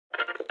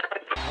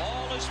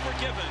is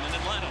forgiven in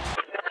Atlanta.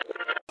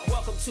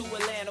 Welcome to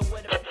Atlanta.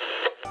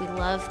 We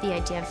love the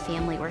idea of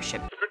family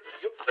worship.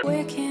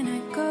 Where can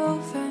I go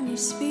from your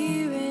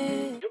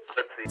spirit?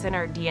 It's in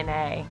our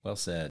DNA. Well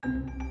said.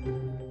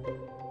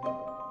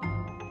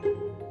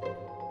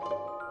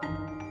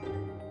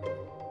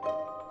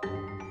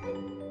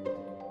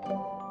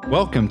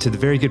 Welcome to the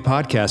Very Good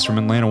Podcast from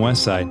Atlanta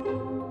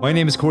Westside. My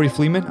name is Corey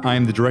Fleeman. I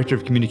am the Director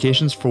of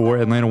Communications for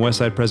Atlanta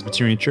Westside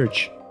Presbyterian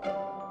Church.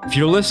 If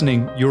you're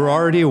listening, you're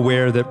already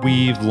aware that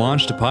we've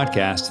launched a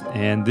podcast,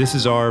 and this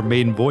is our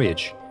maiden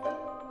voyage.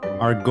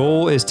 Our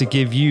goal is to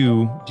give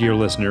you, dear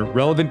listener,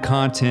 relevant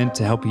content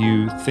to help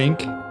you think,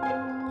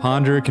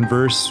 ponder,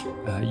 converse,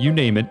 you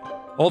name it.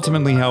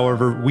 Ultimately,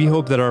 however, we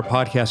hope that our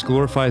podcast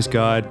glorifies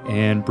God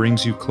and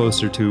brings you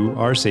closer to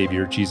our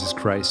Savior, Jesus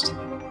Christ.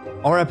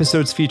 Our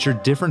episodes feature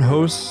different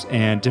hosts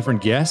and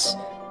different guests,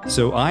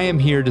 so I am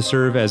here to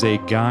serve as a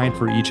guide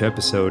for each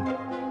episode,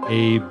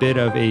 a bit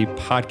of a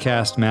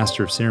podcast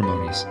master of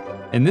ceremonies.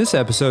 In this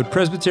episode,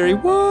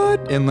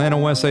 Presbyteri-what? Atlanta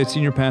Westside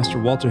Senior Pastor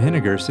Walter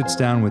Henegar sits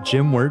down with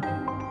Jim Wert,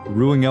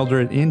 ruling elder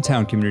at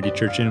InTown Community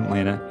Church in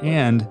Atlanta,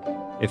 and,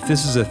 if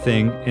this is a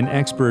thing, an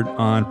expert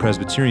on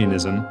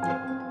Presbyterianism,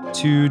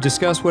 to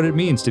discuss what it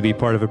means to be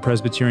part of a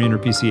Presbyterian or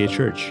PCA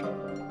church.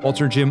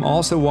 Walter and Jim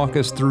also walk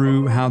us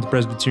through how the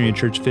Presbyterian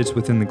Church fits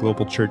within the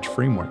global church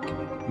framework.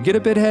 We get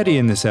a bit heady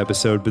in this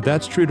episode, but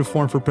that's true to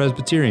form for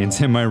Presbyterians,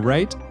 am I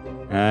right?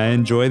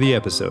 Enjoy the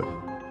episode.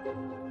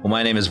 Well,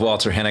 my name is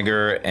Walter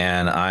Henager,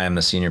 and I am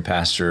the senior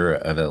pastor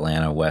of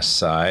Atlanta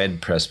Westside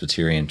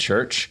Presbyterian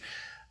Church.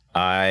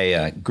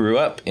 I grew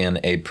up in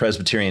a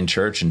Presbyterian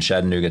church in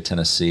Chattanooga,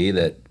 Tennessee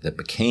that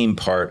became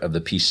part of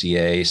the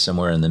PCA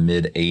somewhere in the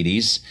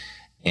mid-'80s.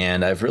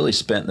 And I've really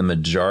spent the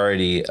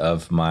majority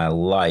of my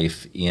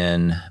life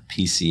in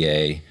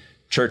PCA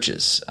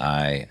churches.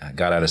 I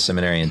got out of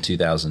seminary in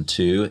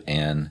 2002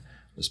 and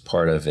was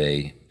part of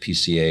a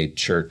PCA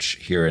church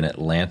here in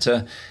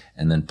Atlanta,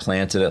 and then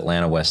planted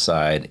Atlanta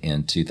Westside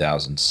in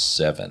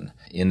 2007.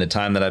 In the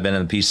time that I've been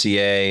in the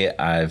PCA,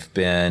 I've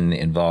been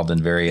involved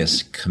in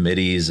various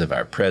committees of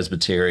our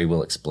presbytery.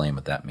 We'll explain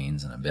what that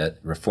means in a bit.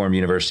 Reformed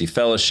University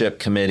Fellowship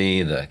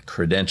Committee, the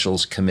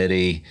Credentials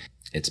Committee.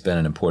 It's been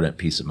an important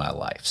piece of my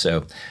life.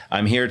 So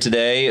I'm here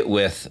today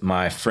with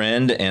my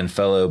friend and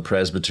fellow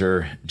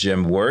presbyter,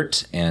 Jim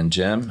Wert. And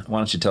Jim, why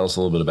don't you tell us a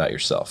little bit about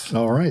yourself?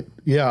 All right.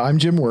 Yeah, I'm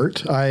Jim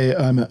Wert.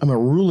 I'm a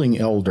ruling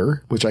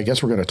elder, which I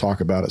guess we're going to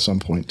talk about at some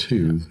point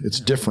too. It's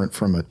different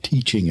from a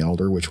teaching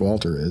elder, which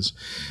Walter is,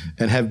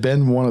 and have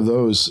been one of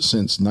those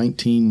since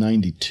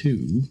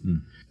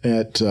 1992.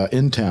 At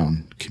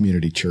InTown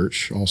Community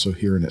Church, also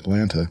here in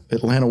Atlanta.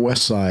 Atlanta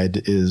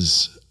Westside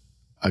is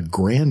a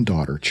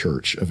granddaughter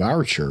church of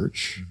our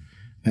church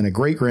and a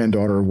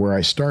great-granddaughter of where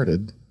I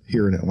started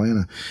here in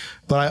Atlanta.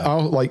 But I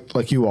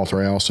like you, Walter,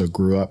 I also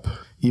grew up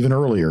even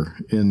earlier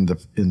in the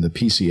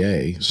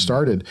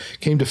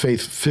PCA, came to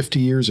faith 50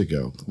 years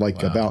ago,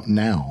 about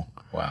now.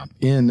 Wow.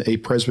 In a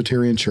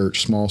Presbyterian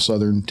church, small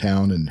southern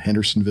town in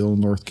Hendersonville,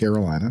 North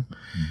Carolina.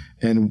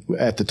 And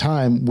at the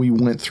time, we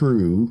went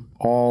through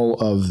all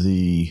of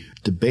the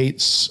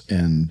debates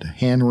and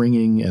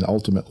hand-wringing and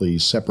ultimately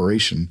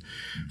separation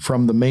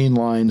from the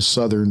mainline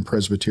Southern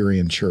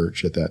Presbyterian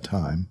Church at that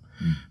time.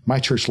 My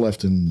church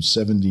left in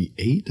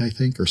 78, I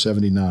think, or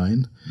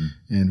 79,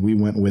 and we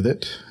went with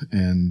it.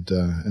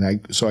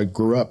 So I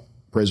grew up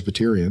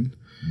Presbyterian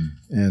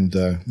and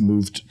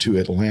moved to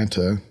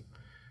Atlanta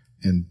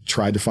and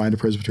tried to find a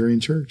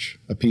Presbyterian church,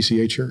 a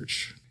PCA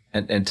church.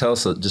 And tell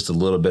us just a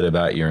little bit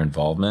about your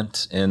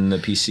involvement in the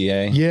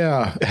PCA.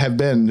 Yeah,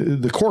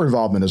 the core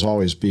involvement is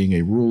always being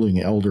a ruling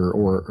elder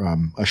or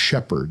a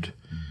shepherd,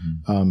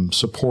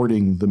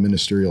 supporting the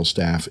ministerial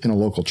staff in a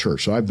local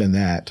church. So I've been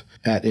that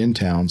at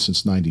InTown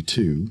since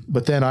 92.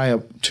 But then I,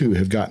 too,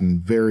 have gotten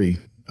very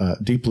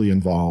deeply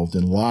involved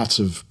in lots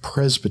of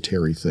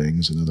presbytery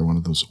things, another one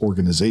of those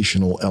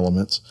organizational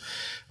elements.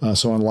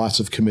 So on lots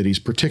of committees,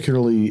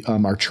 particularly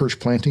our church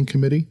planting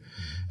committee,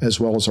 as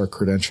well as our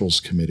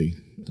credentials committee.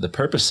 The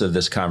purpose of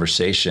this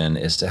conversation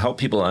is to help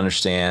people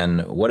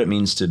understand what it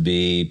means to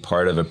be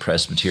part of a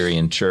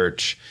Presbyterian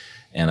church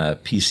and a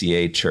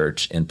PCA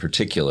church in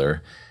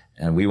particular.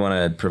 And we want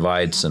to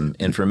provide some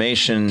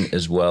information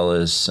as well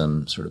as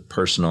some sort of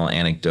personal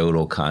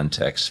anecdotal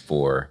context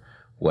for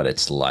what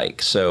it's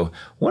like. So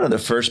one of the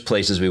first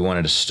places we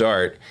wanted to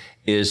start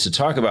is to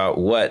talk about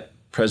what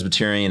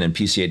Presbyterian and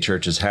PCA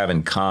churches have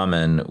in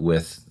common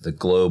with the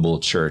global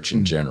church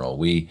in general.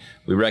 We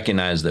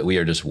recognize that we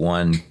are just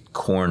one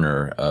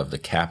corner of the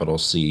capital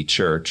C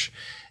church,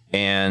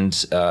 and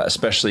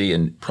especially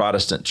in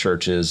Protestant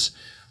churches,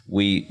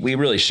 we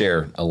really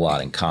share a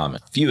lot in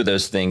common. A few of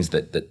those things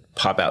that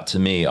pop out to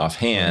me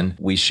offhand,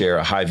 we share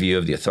a high view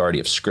of the authority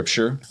of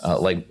Scripture.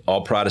 Like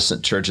all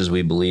Protestant churches,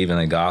 we believe in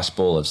the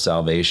gospel of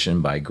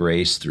salvation by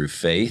grace through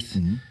faith.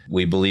 Mm-hmm.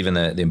 We believe in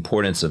the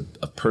importance of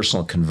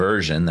personal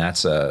conversion.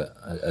 That's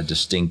a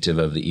distinctive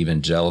of the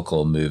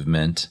evangelical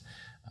movement.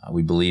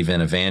 We believe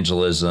in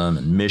evangelism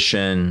and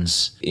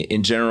missions.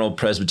 In general,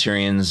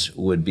 Presbyterians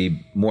would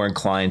be more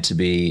inclined to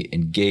be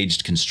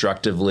engaged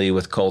constructively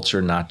with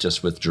culture, not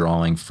just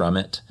withdrawing from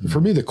it.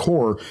 For me, the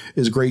core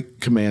is Great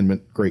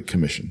Commandment, Great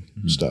Commission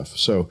stuff.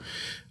 So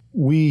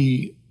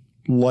we,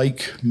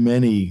 like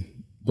many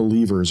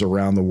believers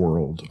around the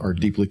world, are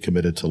deeply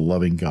committed to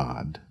loving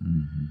God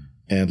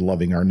and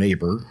loving our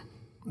neighbor.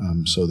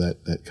 So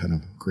that kind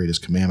of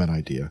greatest commandment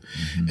idea.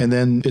 And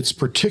then it's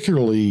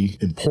particularly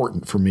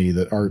important for me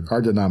that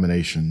our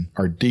denomination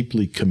are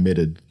deeply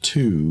committed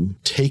to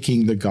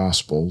taking the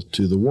gospel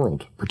to the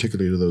world,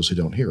 particularly to those who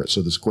don't hear it.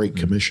 So this Great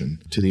Commission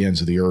to the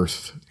ends of the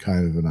earth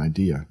kind of an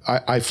idea.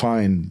 I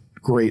find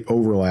great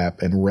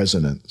overlap and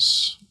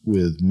resonance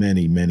with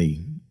many,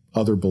 many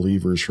other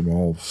believers from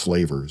all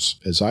flavors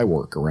as I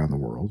work around the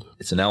world.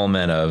 It's an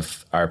element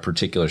of our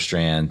particular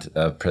strand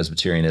of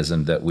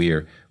Presbyterianism that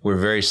we're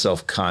very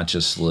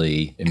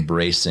self-consciously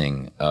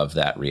embracing of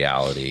that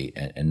reality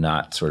and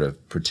not sort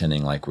of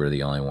pretending like we're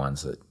the only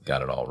ones that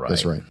got it all right.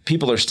 That's right.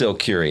 People are still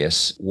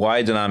curious.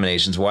 Why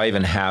denominations? Why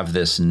even have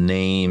this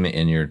name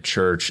in your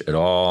church at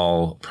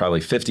all?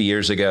 Probably 50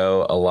 years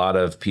ago, a lot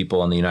of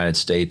people in the United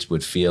States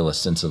would feel a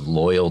sense of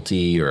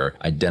loyalty or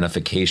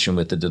identification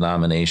with the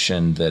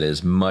denomination that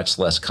is much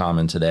less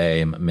common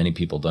today. Many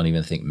people don't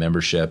even think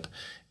membership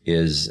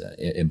is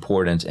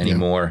important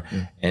anymore.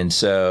 Yeah. And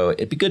so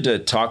it'd be good to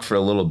talk for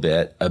a little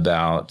bit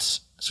about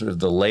sort of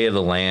the lay of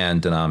the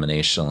land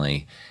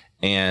denominationally.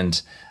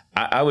 And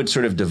I would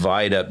sort of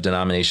divide up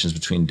denominations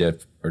between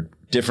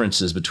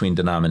differences between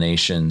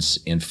denominations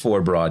in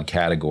four broad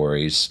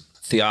categories: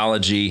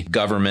 theology,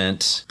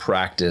 government,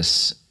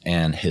 practice,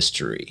 and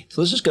history.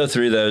 So let's just go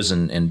through those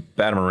and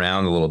bat them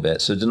around a little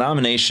bit. So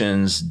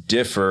denominations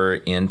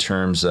differ in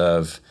terms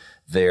of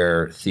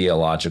their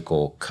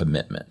theological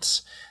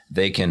commitments.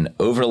 They can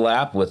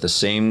overlap with the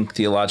same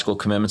theological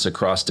commitments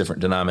across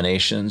different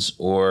denominations,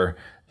 or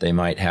they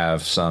might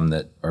have some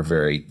that are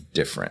very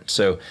different.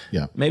 So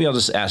maybe I'll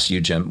just ask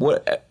you, Jim,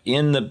 what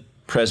in the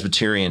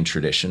Presbyterian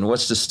tradition,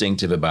 what's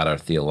distinctive about our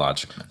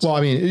theological? Well,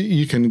 I mean,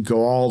 you can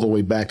go all the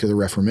way back to the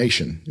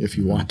Reformation if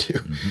you want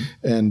to.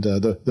 And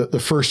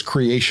the first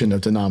creation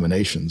of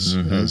denominations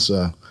as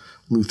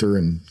Luther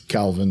and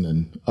Calvin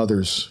and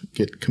others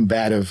get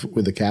combative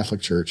with the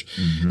Catholic Church.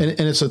 And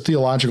it's a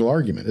theological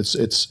argument.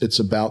 It's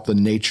about the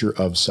nature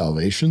of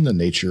salvation, the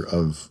nature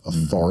of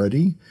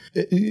authority.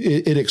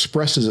 It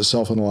expresses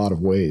itself in a lot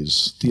of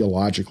ways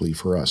theologically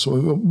for us. So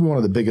one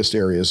of the biggest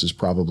areas is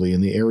probably in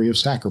the area of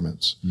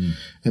sacraments.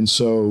 And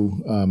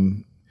so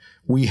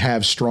we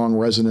have strong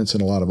resonance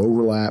and a lot of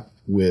overlap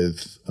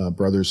with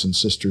brothers and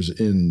sisters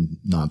in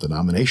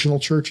non-denominational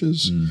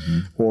churches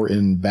or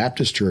in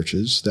Baptist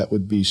churches that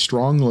would be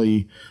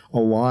strongly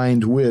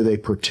aligned with a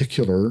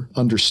particular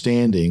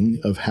understanding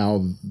of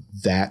how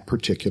that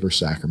particular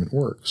sacrament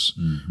works.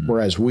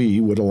 Whereas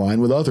we would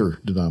align with other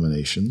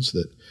denominations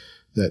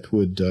that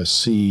would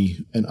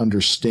see and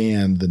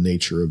understand the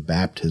nature of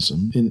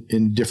baptism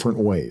in different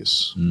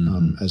ways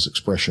as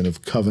expression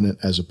of covenant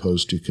as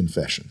opposed to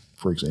confession,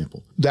 for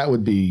example. That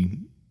would be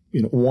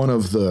one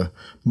of the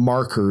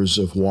markers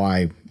of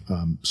why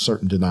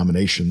certain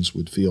denominations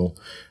would feel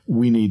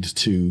we need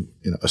to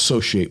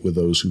associate with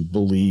those who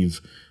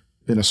believe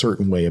in a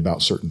certain way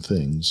about certain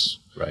things.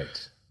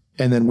 Right.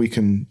 And then we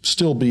can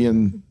still be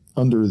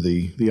under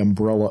the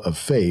umbrella of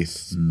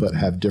faith, but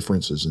have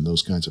differences in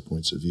those kinds of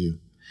points of view.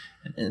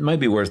 It might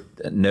be worth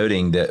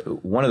noting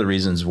that one of the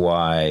reasons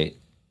why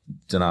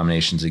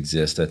denominations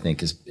exist, I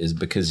think, is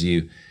because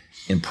you,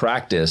 in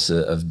practice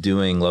of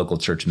doing local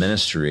church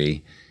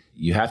ministry,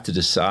 you have to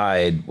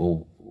decide,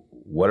 well,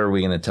 what are we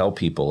going to tell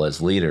people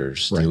as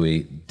leaders?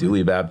 Right. Do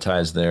we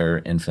baptize their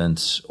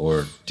infants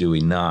or do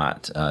we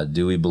not?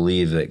 Do we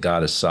believe that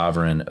God is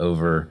sovereign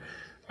over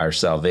our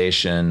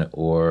salvation,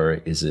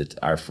 or is it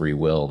our free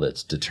will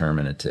that's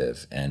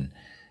determinative?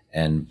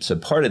 And so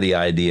part of the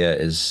idea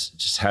is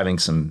just having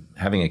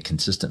a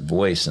consistent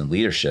voice and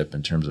leadership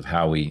in terms of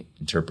how we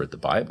interpret the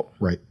Bible.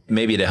 Right.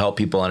 Maybe to help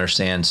people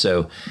understand.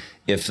 So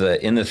if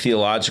in the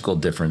theological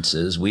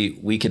differences,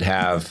 we could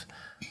have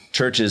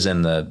churches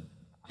in the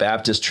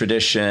Baptist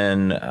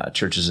tradition,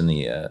 churches in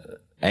the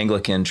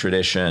Anglican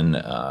tradition,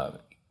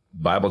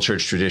 Bible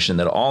church tradition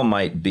that all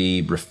might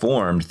be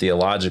reformed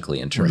theologically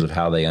in terms of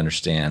how they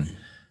understand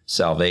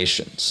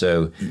salvation.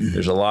 So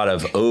there's a lot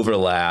of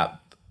overlap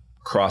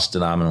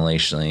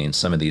cross-denominationally in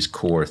some of these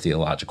core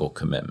theological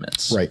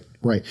commitments. Right.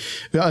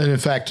 And in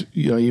fact,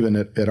 even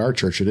at our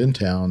church at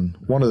InTown,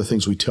 one of the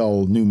things we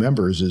tell new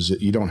members is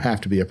that you don't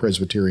have to be a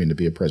Presbyterian to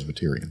be a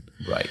Presbyterian.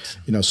 Right.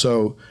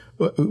 So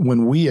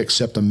when we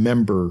accept a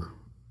member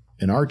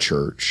in our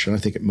church, and I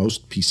think at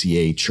most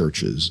PCA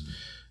churches,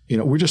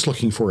 we're just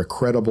looking for a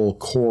credible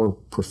core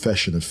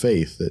profession of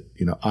faith that,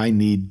 I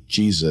need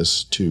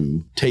Jesus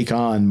to take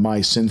on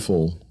my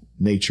sinful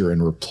nature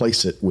and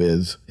replace it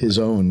with his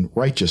own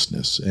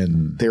righteousness.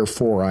 And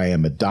therefore I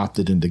am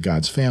adopted into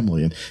God's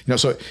family. And,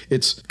 so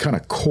it's kind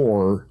of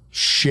core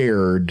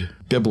shared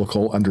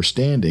biblical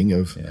understanding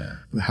of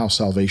how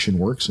salvation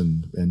works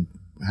and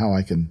how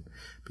I can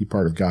be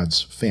part of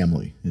God's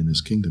family in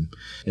his kingdom.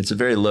 It's a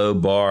very low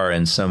bar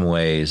in some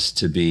ways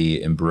to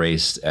be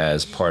embraced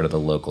as part of the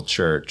local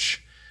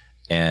church.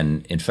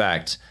 And in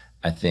fact,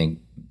 I think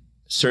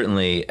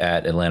certainly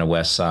at Atlanta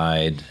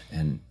Westside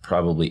and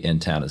probably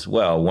InTown as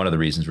well, one of the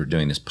reasons we're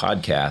doing this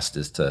podcast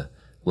is to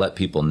let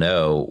people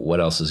know what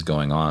else is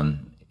going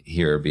on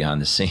here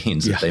behind the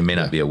scenes that they may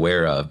not be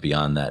aware of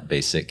beyond that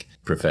basic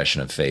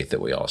profession of faith that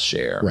we all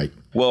share. Right.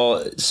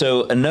 Well,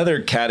 so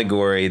another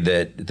category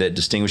that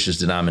distinguishes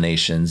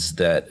denominations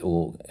that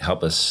will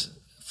help us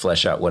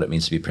flesh out what it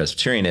means to be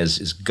Presbyterian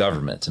is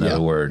government. In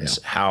other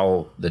words,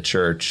 how the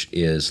church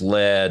is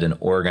led and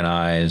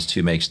organized,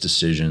 who makes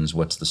decisions,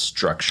 what's the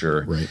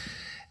structure. Right.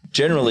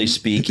 Generally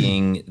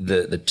speaking,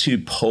 the two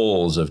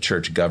poles of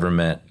church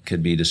government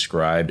could be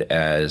described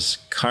as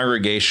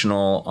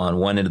congregational on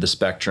one end of the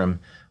spectrum,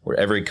 where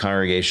every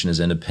congregation is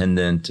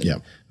independent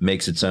and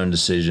makes its own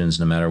decisions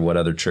no matter what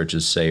other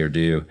churches say or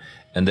do.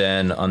 And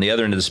then on the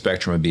other end of the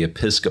spectrum would be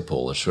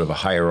Episcopal, or sort of a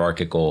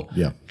hierarchical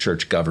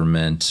church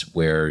government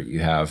where you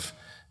have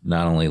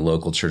not only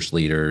local church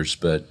leaders,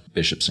 but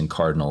bishops and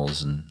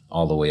cardinals and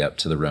all the way up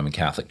to the Roman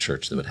Catholic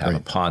Church that would have a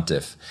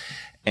pontiff.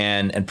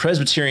 And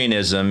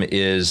Presbyterianism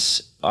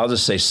is, I'll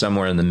just say,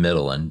 somewhere in the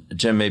middle. And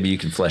Jim, maybe you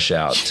can flesh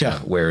out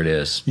where it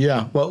is.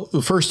 Yeah. Well,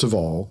 first of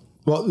all,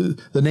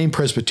 the name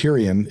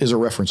Presbyterian is a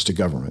reference to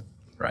government.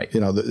 Right.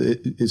 You know,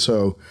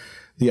 so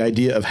the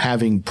idea of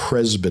having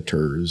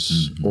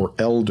presbyters or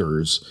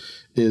elders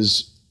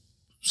is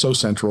so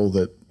central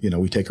that, you know,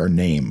 we take our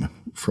name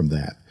from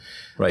that.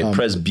 Right.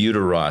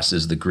 Presbyteros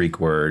is the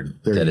Greek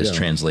word that is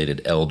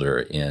translated elder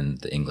in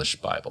the English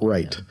Bible.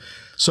 Right.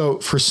 So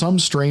for some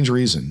strange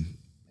reason,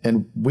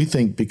 and we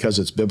think because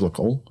it's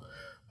biblical,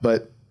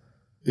 but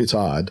it's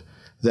odd,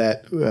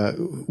 that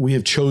we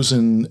have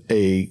chosen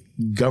a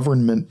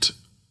government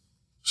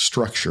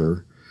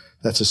structure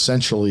that's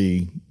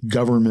essentially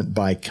government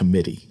by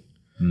committee.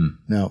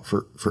 Now,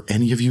 for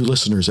any of you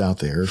listeners out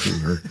there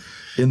who are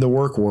in the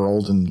work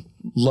world and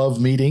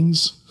love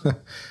meetings,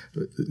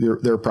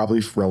 there are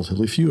probably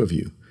relatively few of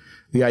you.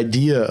 The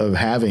idea of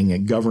having a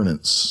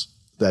governance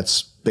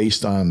that's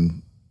based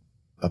on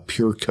a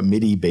pure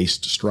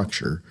committee-based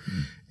structure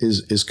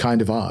is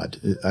kind of odd.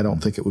 I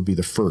don't think it would be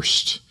the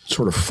first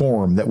sort of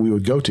form that we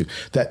would go to.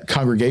 That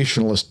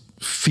Congregationalist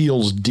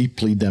feels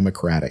deeply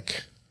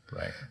democratic.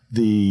 Right.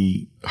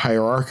 The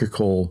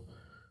hierarchical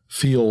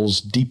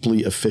feels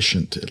deeply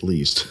efficient, at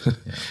least.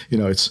 You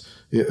know,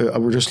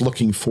 we're just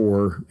looking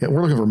for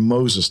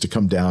Moses to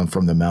come down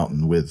from the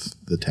mountain with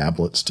the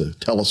tablets to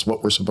tell us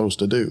what we're supposed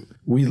to do.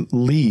 We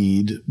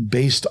lead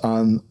based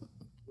on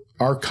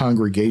our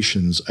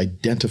congregations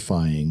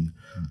identifying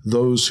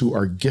those who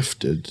are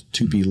gifted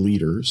to be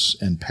leaders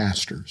and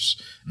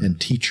pastors and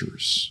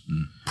teachers,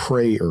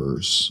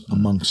 prayers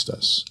amongst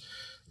us.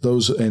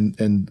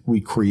 And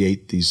we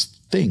create these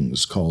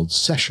things called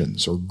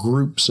sessions or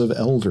groups of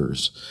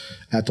elders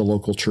at the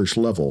local church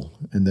level.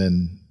 And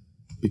then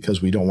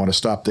because we don't want to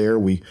stop there,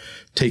 we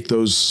take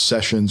those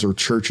sessions or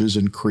churches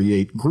and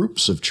create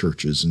groups of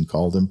churches and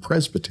call them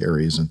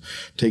presbyteries, and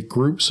take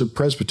groups of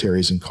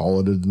presbyteries and call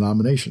it a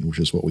denomination, which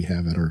is what we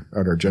have at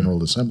our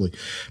General Assembly.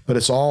 But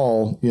it's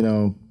all, you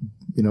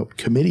know,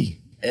 committee.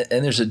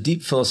 And there's a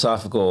deep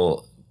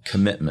philosophical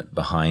commitment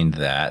behind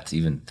that,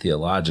 even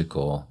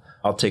theological.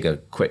 I'll take a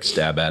quick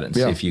stab at it and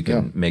see if you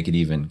can make it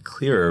even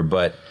clearer.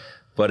 But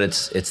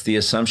it's the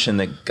assumption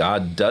that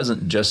God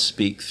doesn't just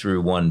speak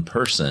through one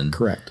person.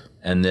 Correct.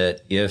 And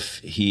that if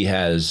he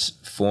has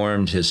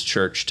formed his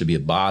church to be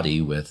a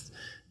body with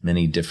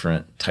many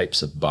different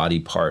types of body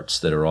parts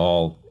that are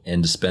all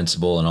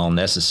indispensable and all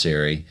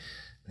necessary,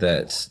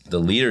 that the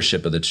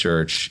leadership of the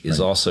church is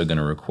also going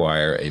to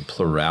require a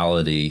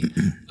plurality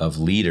of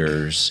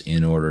leaders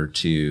in order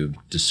to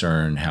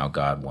discern how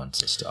God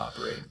wants us to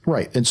operate.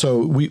 Right. And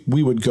so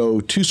we would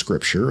go to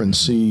Scripture and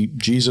see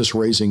Jesus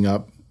raising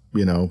up,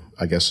 you know,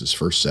 I guess his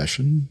first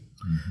session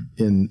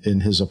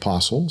in his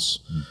apostles.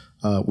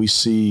 We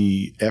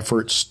see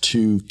efforts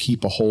to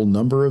keep a whole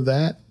number of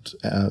that,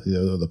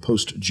 the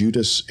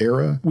post-Judas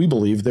era. We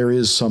believe there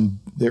is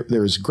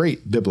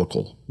great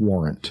biblical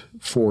warrant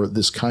for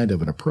this kind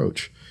of an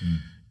approach.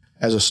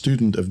 As a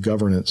student of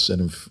governance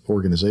and of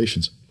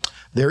organizations,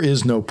 there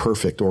is no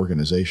perfect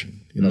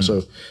organization. You know,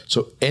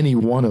 so any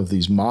one of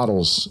these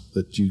models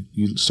that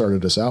you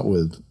started us out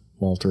with,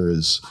 Walter,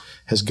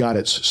 has got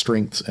its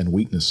strengths and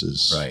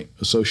weaknesses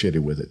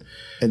associated with it.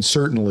 And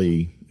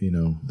certainly, you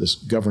know, this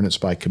governance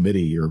by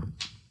committee or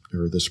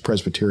this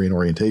Presbyterian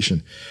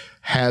orientation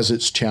has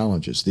its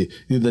challenges. The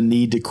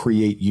need to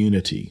create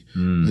unity,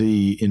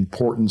 the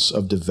importance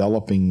of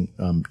developing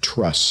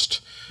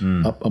trust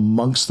up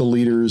amongst the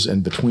leaders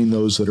and between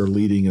those that are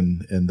leading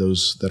and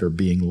those that are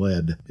being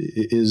led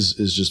is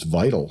just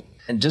vital.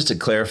 And just to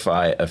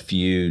clarify a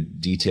few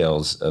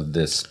details of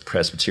this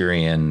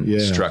Presbyterian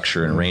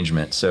structure and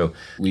arrangement. So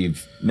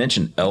we've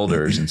mentioned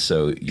elders, and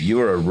so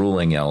you're a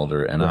ruling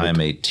elder and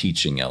I'm a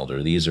teaching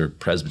elder. These are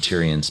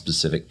Presbyterian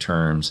specific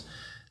terms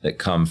that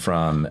come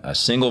from a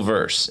single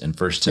verse in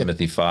 1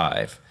 Timothy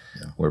 5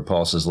 where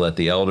Paul says, let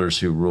the elders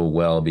who rule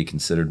well be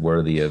considered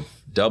worthy of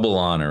double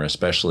honor,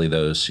 especially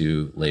those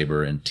who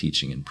labor in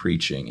teaching and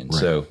preaching. And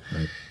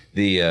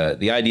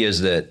the idea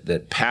is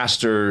that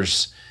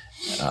pastors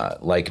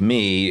like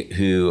me,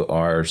 who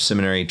are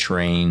seminary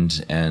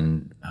trained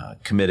and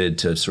committed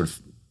to sort of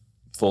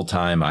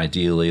full-time,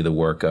 ideally, the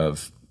work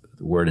of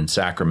the Word and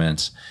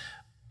Sacraments,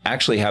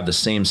 actually have the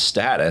same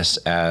status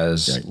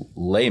as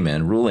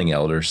laymen, ruling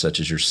elders such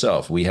as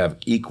yourself. We have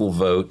equal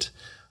vote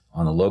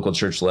on the local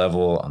church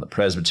level, on the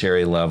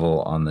presbytery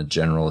level, on the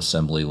General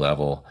Assembly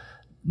level.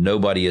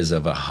 Nobody is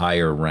of a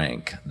higher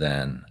rank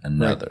than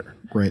another.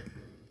 Right.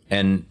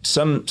 And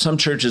some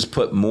churches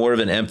put more of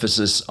an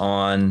emphasis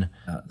on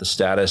the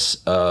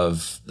status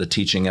of the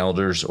teaching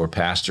elders or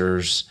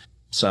pastors.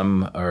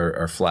 Some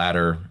are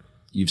flatter.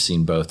 You've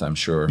seen both, I'm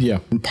sure. Yeah.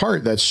 In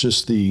part, that's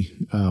just the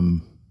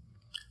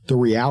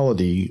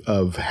reality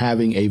of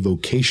having a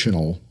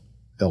vocational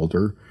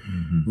elder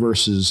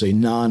versus a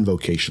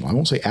non-vocational. I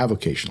won't say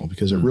avocational,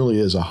 because it really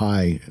is a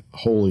high,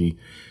 holy,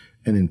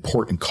 and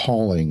important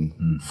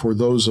calling for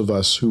those of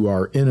us who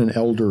are in an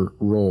elder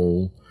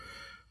role,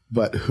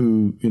 but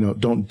who,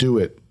 don't do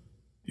it,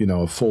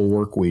 a full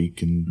work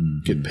week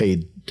and get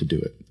paid to do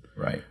it.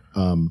 Right.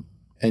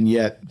 And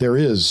yet there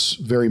is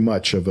very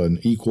much of an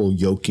equal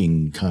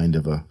yoking kind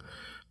of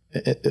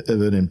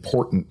an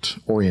important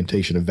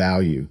orientation of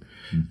value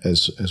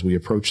as we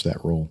approach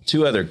that role.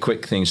 Two other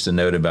quick things to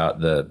note about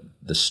the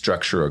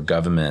structure or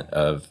government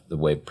of the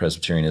way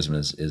Presbyterianism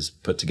is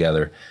put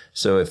together.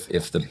 So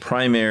if the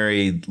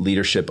primary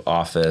leadership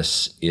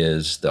office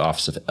is the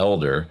office of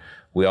elder,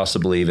 we also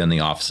believe in the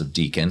office of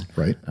deacon.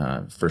 Right.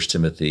 1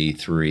 Timothy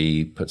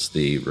 3 puts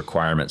the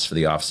requirements for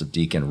the office of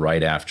deacon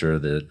right after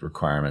the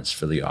requirements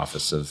for the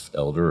office of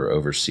elder or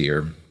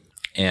overseer.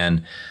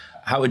 And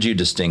how would you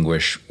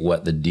distinguish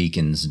what the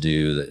deacons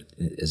do that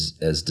is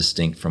as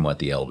distinct from what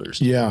the elders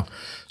do? Yeah.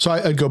 So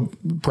I'd go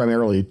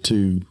primarily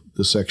to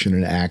the section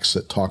in Acts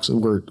that talks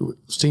where it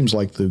seems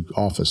like the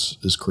office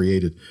is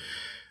created.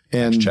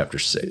 And Acts chapter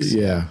 6.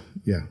 Yeah.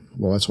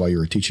 Well, that's why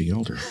you're a teaching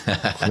elder.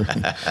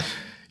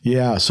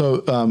 Yeah.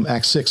 So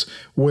Acts 6,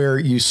 where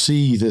you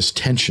see this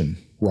tension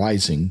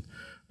rising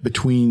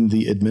between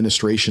the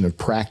administration of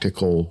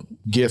practical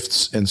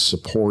gifts and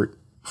support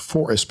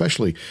for,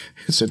 especially,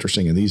 it's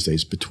interesting in these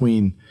days,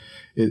 between,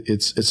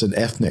 it's an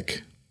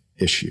ethnic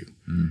issue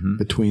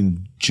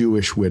between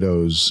Jewish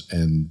widows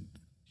and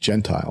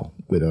Gentile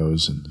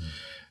widows.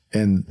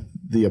 And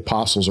the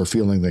apostles are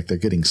feeling like they're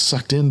getting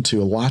sucked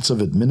into lots of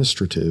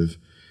administrative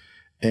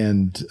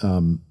and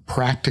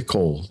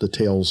practical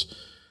details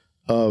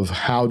of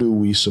how do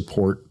we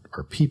support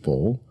our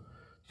people,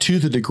 to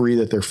the degree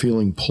that they're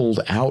feeling pulled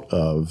out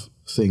of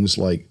things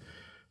like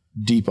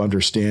deep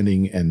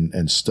understanding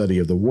and study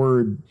of the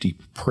Word,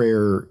 deep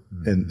prayer,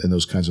 and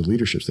those kinds of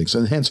leadership things.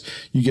 And hence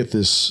you get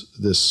this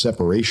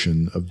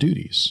separation of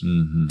duties.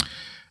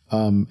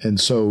 And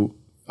so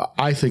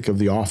I think of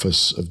the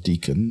office of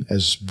deacon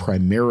as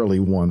primarily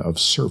one of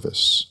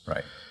service.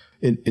 Right.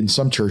 In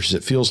some churches,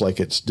 it feels like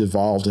it's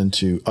devolved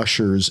into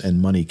ushers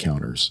and money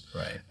counters.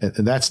 Right.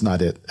 And that's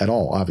not it at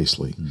all,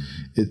 obviously.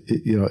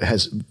 It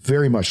has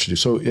very much to do.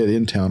 So at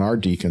InTown, our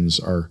deacons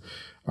are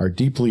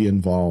deeply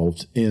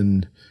involved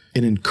in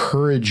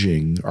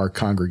encouraging our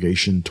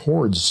congregation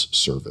towards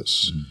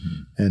service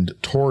and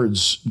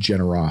towards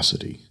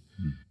generosity,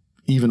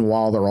 even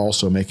while they're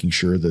also making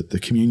sure that the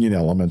communion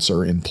elements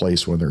are in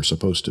place when they're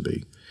supposed to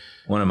be.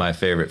 One of my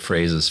favorite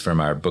phrases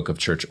from our Book of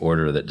Church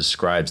Order that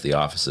describes the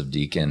office of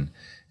deacon,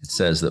 it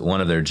says that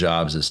one of their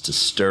jobs is to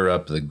stir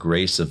up the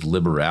grace of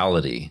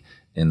liberality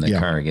in the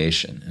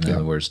congregation. In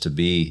other words, to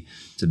be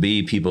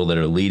people that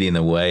are leading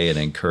the way and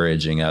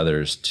encouraging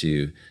others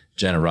to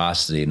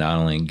generosity, not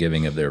only in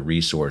giving of their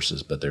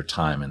resources, but their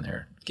time and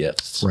their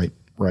gifts.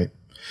 Right.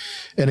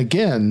 And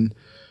again,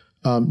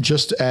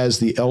 just as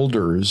the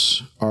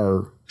elders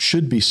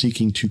should be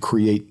seeking to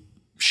create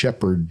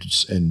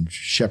shepherds and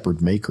shepherd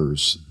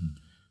makers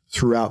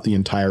throughout the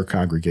entire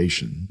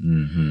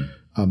congregation,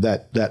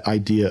 that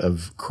idea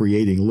of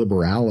creating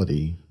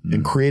liberality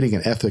and creating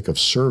an ethic of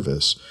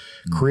service,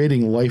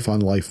 creating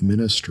life-on-life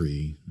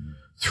ministry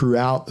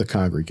throughout the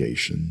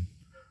congregation,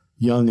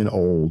 young and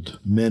old,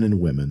 men and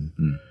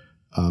women,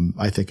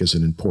 I think is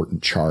an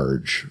important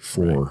charge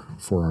for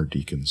our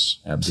deacons.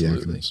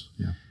 Absolutely.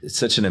 Yeah. It's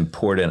such an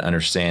important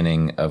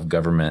understanding of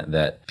government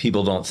that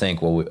people don't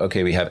think, well,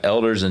 we have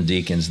elders and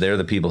deacons. They're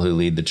the people who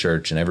lead the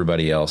church, and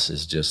everybody else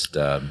is just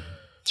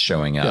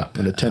showing up.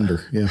 And a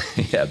tender.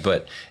 Yeah.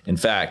 But in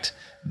fact,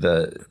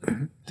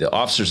 the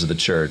officers of the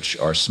church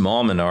are a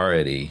small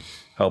minority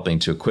helping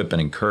to equip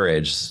and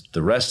encourage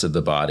the rest of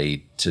the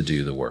body to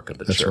do the work of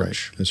the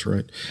church. That's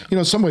right.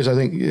 In some ways, I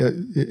think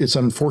it's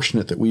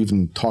unfortunate that we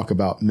even talk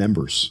about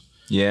members.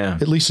 Yeah.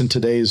 At least in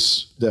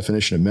today's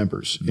definition of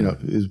members,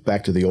 is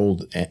back to the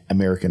old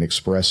American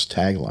Express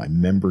tagline: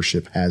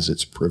 membership has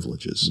its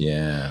privileges.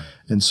 Yeah.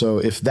 And so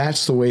if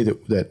that's the way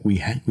that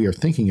we are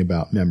thinking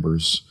about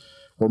members,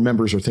 or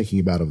members are thinking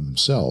about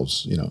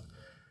themselves,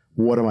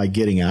 what am I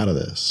getting out of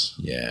this?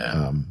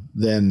 Yeah.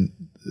 Then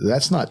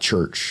that's not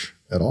church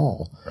at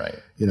all. Right.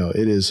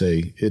 It is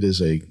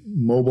a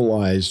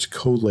mobilized,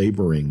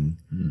 co-laboring,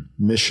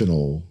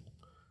 missional,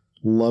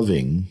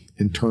 loving,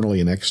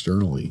 internally and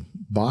externally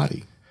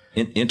body.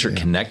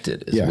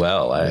 Interconnected as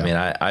well. I mean,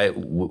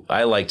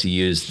 I like to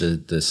use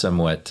the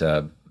somewhat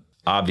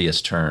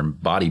obvious term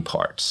body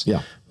parts,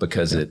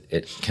 because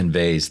it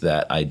conveys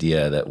that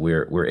idea that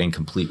we're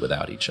incomplete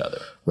without each other.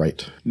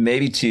 Right.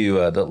 Maybe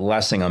to the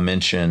last thing I'll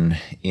mention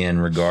in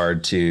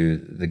regard to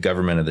the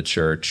government of the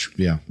church.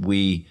 Yeah.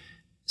 We've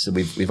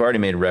already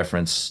made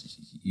reference.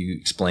 You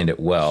explained it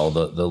well.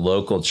 The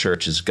local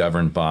church is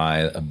governed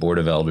by a board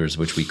of elders,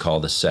 which we call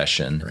the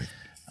session. Right.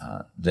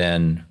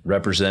 Then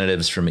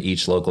representatives from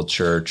each local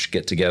church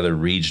get together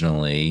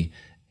regionally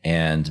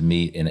and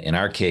meet, in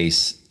our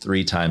case,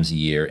 3 times a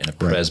year in a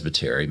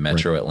presbytery.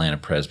 Metro Atlanta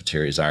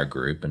Presbytery is our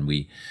group, and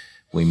we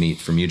meet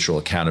for mutual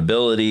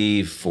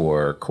accountability,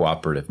 for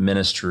cooperative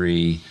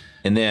ministry.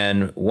 And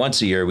then once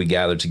a year, we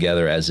gather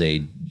together as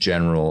a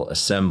general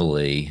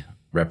assembly,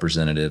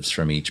 representatives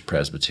from each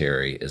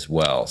presbytery as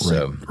well.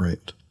 So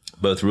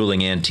both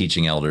ruling and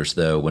teaching elders,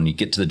 though, when you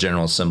get to the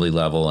general assembly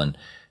level and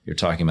you're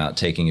talking about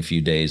taking a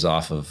few days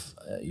off of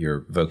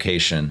your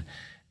vocation,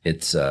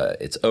 it's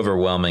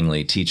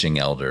overwhelmingly teaching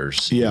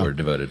elders who are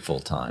devoted full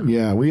time.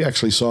 Yeah, we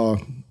actually saw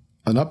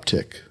an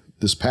uptick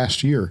this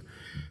past year.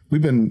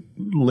 We've been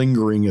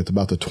lingering at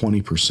about the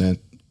 20%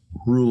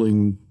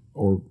 ruling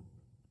or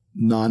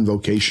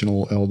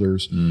non-vocational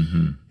elders,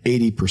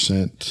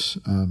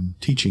 80%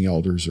 teaching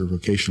elders or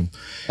vocational.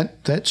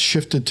 That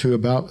shifted to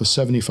about a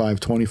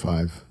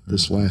 75-25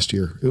 this last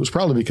year. It was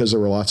probably because there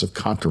were lots of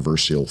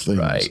controversial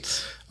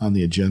things on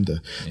the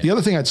agenda. Yeah. The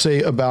other thing I'd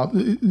say about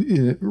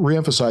it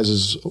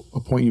reemphasizes a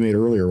point you made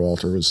earlier,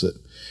 Walter, was that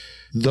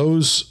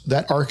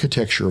that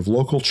architecture of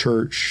local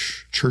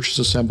churches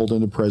assembled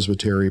into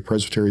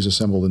presbyteries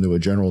assembled into a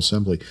general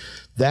assembly,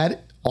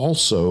 that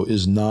also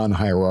is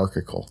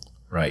non-hierarchical.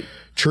 Right.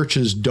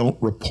 Churches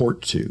don't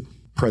report to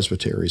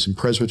presbyteries, and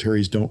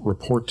presbyteries don't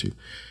report to.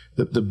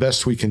 The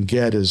best we can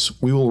get is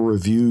we will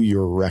review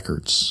your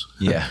records.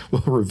 Yeah.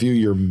 We'll review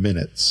your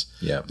minutes.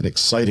 Yeah. An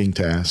exciting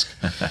task.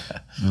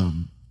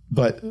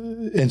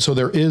 And so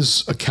there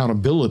is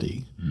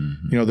accountability.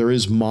 Mm-hmm. There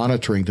is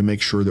monitoring to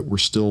make sure that we're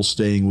still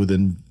staying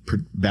within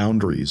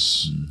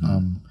boundaries,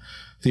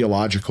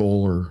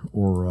 theological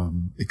or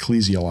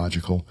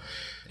ecclesiological.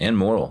 And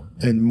moral.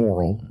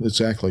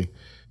 Exactly.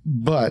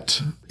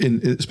 But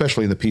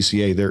especially in the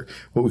PCA,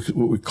 what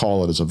we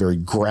call it is a very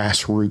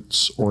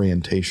grassroots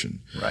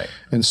orientation. Right.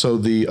 And so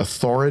the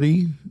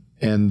authority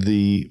and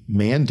the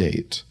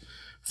mandate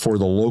for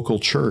the local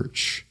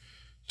church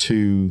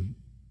to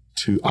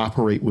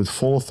operate with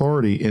full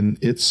authority in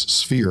its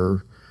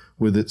sphere,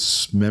 with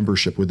its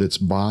membership, with its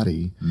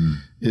body,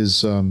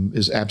 is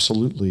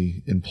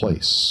absolutely in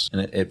place.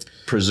 And it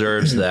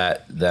preserves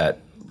that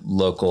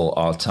local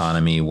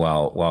autonomy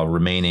while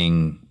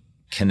remaining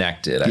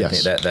connected. I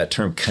think that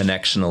term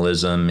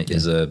connectionalism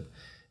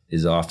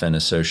is often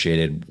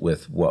associated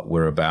with what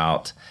we're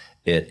about.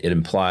 It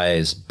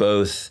implies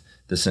both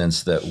the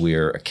sense that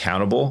we're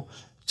accountable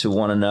to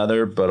one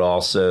another, but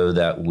also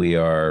that we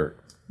are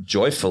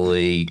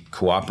joyfully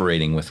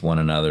cooperating with one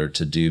another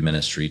to do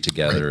ministry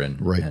together.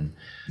 And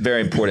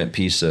very important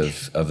piece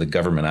of the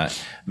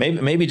government.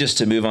 Maybe just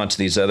to move on to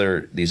these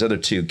other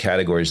 2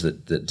 categories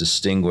that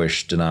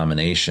distinguish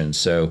denominations.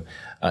 So,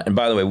 and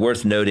by the way,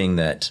 worth noting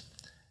that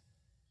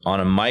on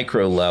a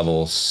micro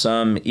level,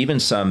 some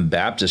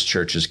Baptist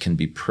churches can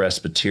be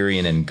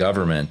Presbyterian in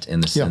government in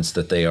the sense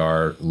that they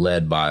are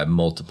led by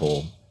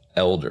multiple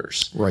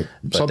elders. Right.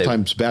 But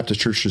sometimes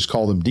Baptist churches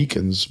call them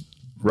deacons,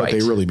 but they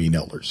really mean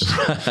elders.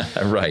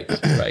 Right.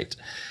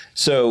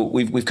 So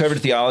we've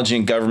covered theology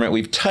and government.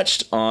 We've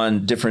touched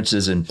on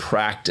differences in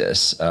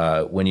practice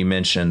when you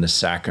mentioned the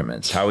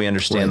sacraments, how we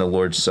understand the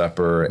Lord's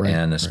Supper,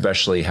 and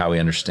especially how we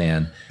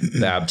understand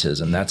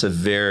baptism. That's a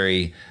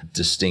very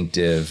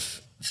distinctive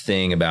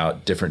thing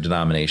about different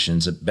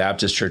denominations.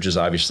 Baptist churches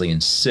obviously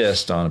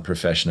insist on a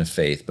profession of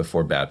faith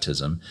before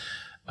baptism.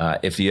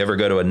 If you ever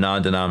go to a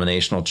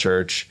non-denominational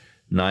church,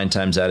 9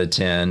 times out of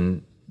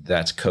 10,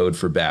 that's code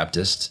for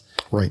Baptist.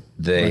 Right.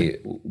 They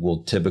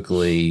will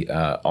typically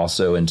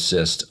also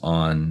insist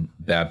on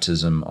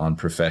baptism on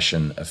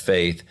profession of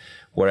faith,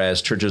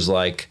 whereas churches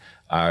like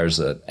ours,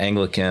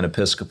 Anglican,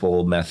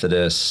 Episcopal,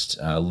 Methodist,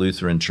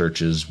 Lutheran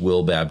churches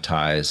will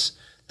baptize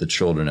the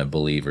children of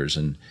believers.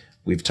 And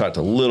we've talked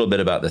a little bit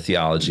about the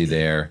theology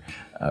there,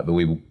 but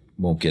we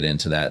won't get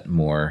into that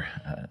more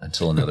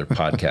until another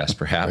podcast,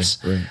 perhaps.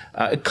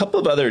 A couple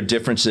of other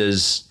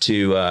differences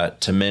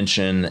to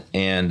mention,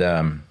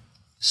 and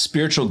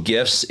spiritual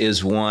gifts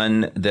is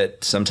one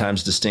that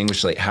sometimes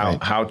distinguishes, like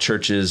how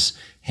churches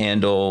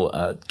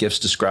handle gifts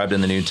described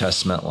in the New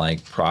Testament,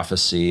 like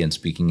prophecy and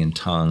speaking in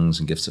tongues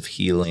and gifts of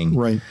healing.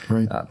 Right.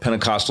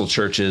 Pentecostal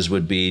churches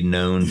would be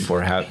known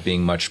for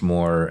being much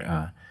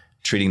more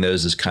treating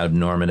those as kind of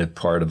normative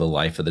part of the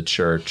life of the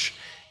church.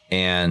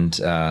 And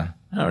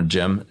I don't know,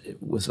 Jim,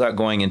 without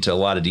going into a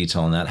lot of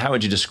detail on that, how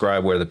would you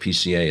describe where the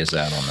PCA is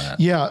at on that?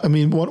 Yeah, I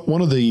mean,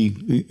 one of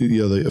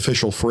the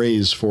official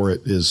phrase for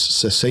it is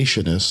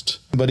cessationist.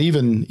 But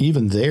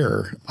even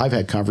there, I've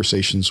had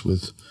conversations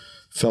with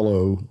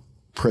fellow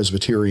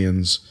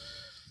Presbyterians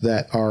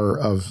that are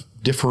of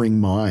differing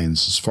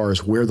minds as far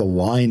as where the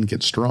line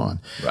gets drawn.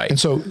 Right. And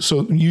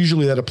so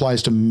usually that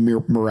applies to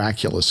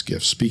miraculous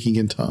gifts, speaking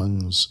in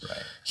tongues,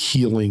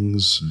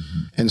 healings,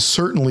 and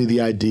certainly the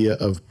idea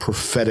of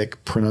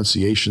prophetic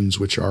pronunciations,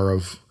 which are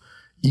of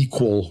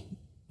equal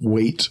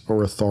weight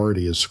or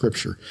authority as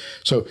Scripture.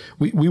 So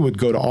we would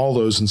go to all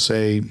those and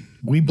say,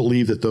 we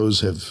believe that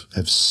those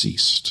have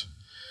ceased,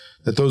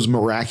 that those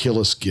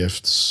miraculous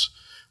gifts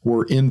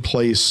were in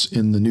place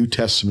in the New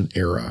Testament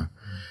era,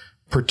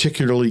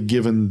 particularly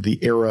given the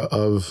era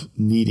of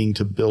needing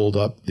to build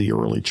up the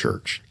early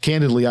church.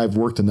 Candidly, I've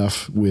worked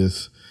enough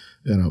with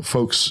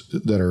folks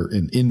that are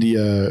in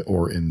India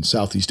or in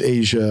Southeast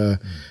Asia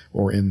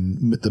or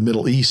in the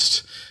Middle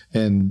East,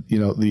 and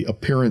the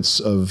appearance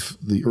of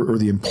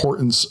the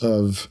importance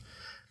of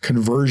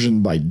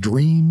conversion by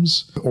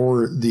dreams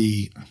or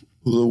the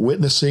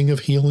witnessing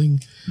of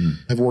healing.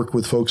 I've worked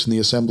with folks in the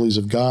Assemblies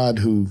of God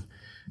who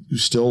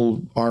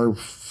still are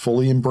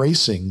fully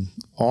embracing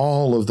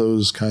all of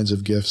those kinds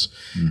of gifts.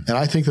 And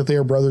I think that they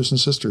are brothers and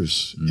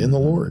sisters in the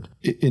Lord.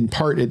 In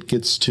part, it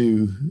gets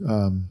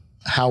to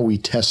how we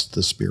test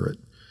the Spirit.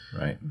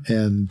 Right.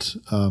 And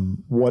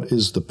what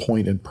is the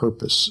point and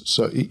purpose?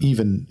 So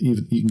even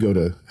you can go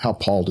to how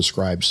Paul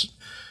describes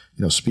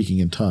speaking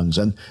in tongues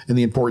and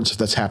the importance of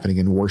that's happening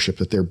in worship,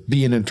 that there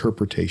be an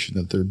interpretation,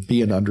 that there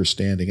be an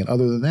understanding. And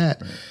other than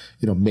that,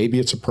 maybe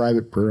it's a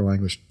private prayer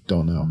language,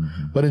 don't know.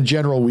 But in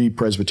general, we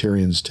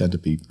Presbyterians tend to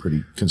be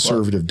pretty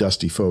conservative,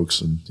 dusty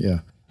folks. And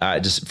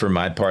just for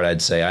my part,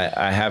 I'd say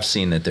I have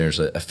seen that there's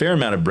a fair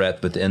amount of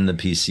breadth within the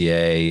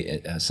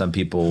PCA. Some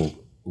people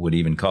would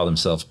even call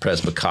themselves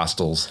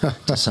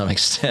Presbycostals to some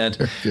extent.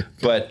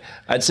 But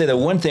I'd say the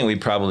one thing we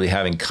probably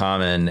have in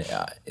common,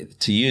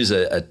 to use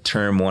a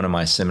term one of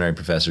my seminary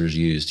professors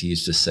used, he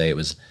used to say it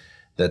was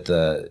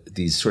that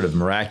these sort of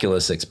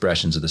miraculous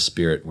expressions of the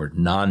Spirit were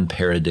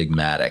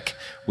non-paradigmatic,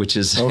 which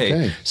is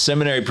a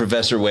seminary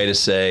professor way to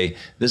say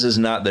this is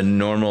not the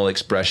normal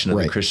expression of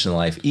the Christian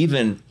life,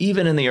 even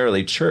in the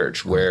early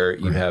church, where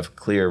you have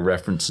clear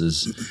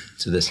references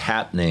to this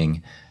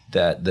happening,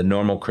 that the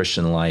normal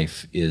Christian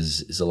life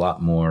is a lot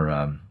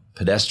more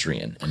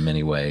pedestrian in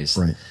many ways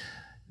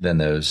than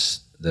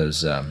those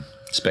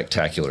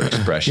spectacular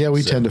expressions. Yeah,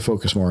 we tend to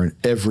focus more on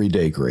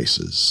everyday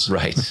graces.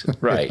 Right.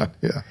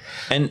 Yeah.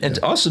 And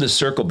also to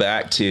circle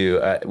back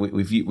to,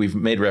 we've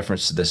made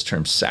reference to this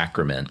term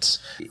sacraments.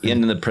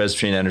 In the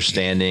Presbyterian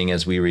understanding,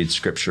 as we read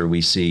Scripture,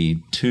 we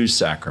see two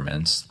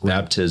sacraments,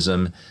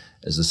 baptism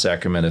as the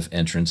sacrament of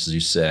entrance, as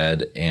you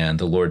said, and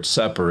the Lord's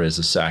Supper is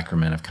a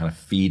sacrament of kind of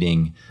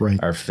feeding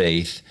our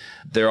faith.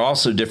 There are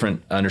also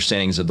different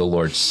understandings of the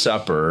Lord's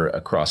Supper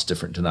across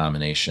different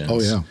denominations. Oh,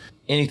 yeah.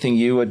 Anything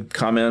you would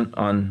comment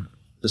on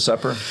the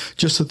supper?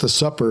 Just that the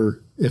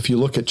supper, if you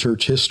look at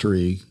church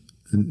history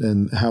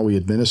and how we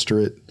administer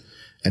it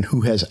and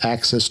who has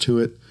access to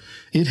it,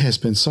 it has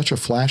been such a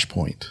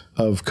flashpoint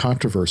of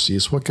controversy.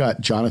 It's what got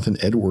Jonathan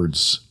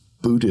Edwards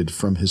booted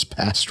from his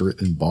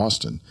pastorate in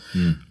Boston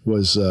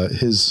was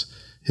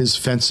his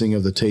fencing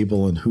of the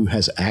table and who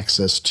has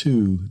access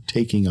to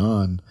taking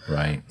on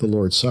the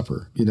Lord's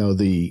Supper.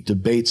 The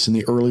debates in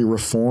the early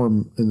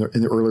Reform, in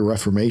the early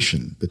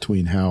Reformation,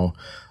 between how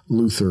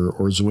Luther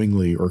or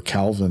Zwingli or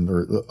Calvin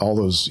or all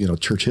those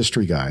church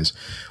history guys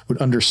would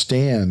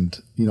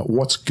understand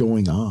what's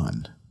going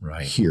on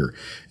here.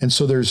 And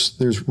so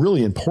there's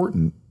really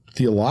important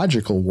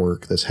theological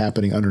work that's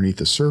happening underneath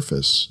the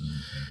surface,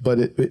 but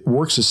it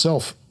works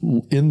itself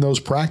in those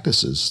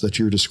practices that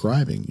you're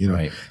describing.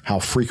 How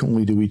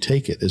frequently do we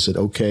take it? Is it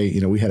okay?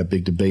 We had a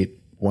big debate,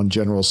 one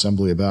General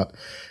Assembly, about,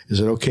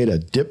 is it okay to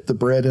dip the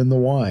bread in the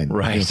wine?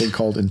 A thing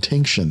called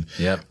intinction.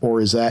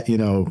 Or is that,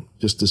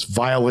 just this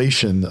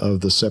violation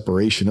of the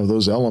separation of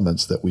those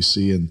elements that we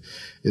see in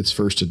its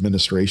first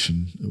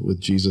administration with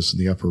Jesus in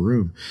the upper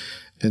room?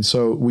 And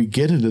so we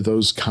get into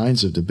those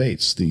kinds of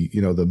debates, the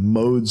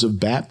modes of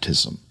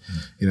baptism.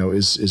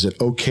 Is it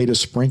okay to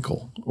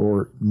sprinkle,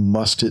 or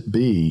must it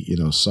be,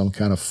 some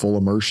kind of full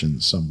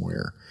immersion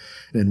somewhere?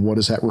 And what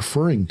is that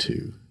referring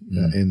to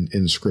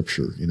in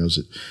Scripture? Is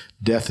it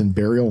death and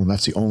burial, and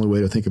that's the only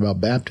way to think about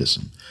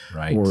baptism?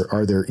 Or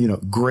are there,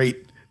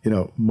 great,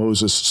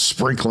 Moses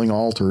sprinkling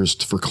altars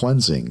for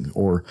cleansing,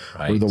 or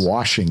the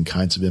washing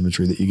kinds of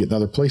imagery that you get in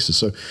other places?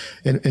 So,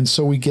 and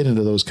so we get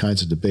into those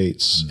kinds of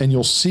debates, and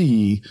you'll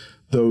see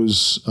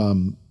those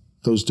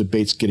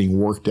debates getting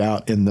worked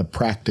out in the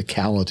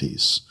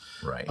practicalities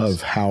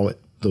of how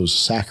those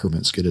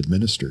sacraments get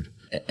administered.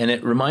 And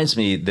it reminds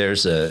me,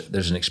 there's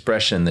an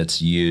expression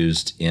that's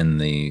used in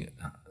the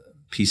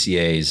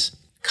PCA's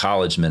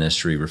college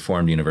ministry,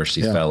 Reformed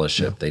University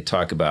Fellowship. They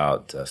talk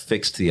about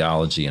fixed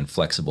theology and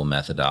flexible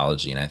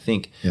methodology. And I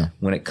think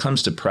when it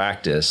comes to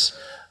practice,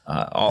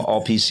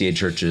 all PCA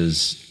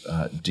churches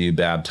do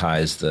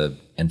baptize the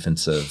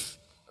infants of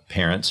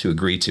parents who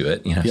agree to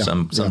it.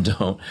 Some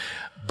don't.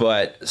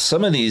 But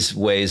some of these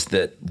ways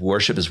that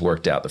worship is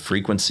worked out, the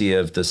frequency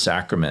of the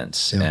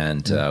sacraments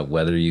and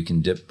whether you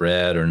can dip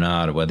bread or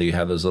not, or whether you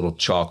have those little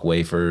chalk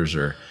wafers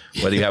or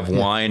whether you have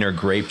wine or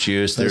grape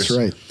juice. That's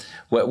right.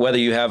 Whether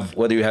you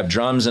have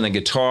drums and a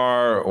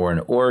guitar or an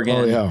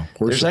organ.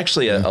 There's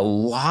actually a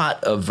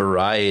lot of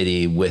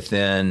variety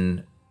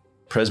within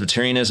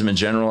Presbyterianism in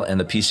general and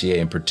the PCA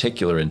in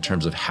particular in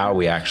terms of how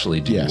we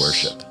actually do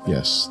worship.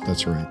 Yes,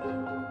 that's right.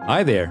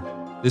 Hi there.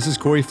 This is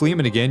Corey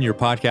Fleeman again, your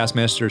podcast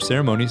master of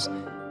ceremonies.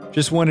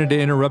 Just wanted to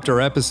interrupt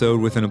our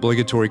episode with an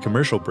obligatory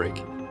commercial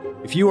break.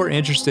 If you are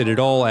interested at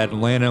all at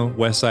Atlanta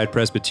Westside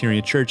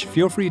Presbyterian Church,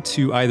 feel free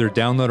to either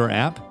download our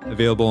app,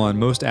 available on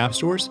most app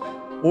stores,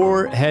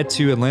 or head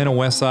to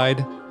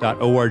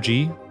atlantawestside.org,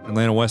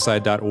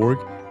 atlantawestside.org,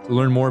 to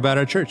learn more about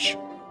our church.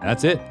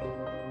 That's it.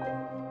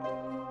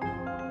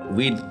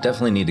 We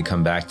definitely need to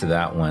come back to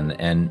that one.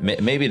 And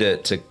maybe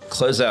to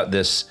close out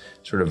this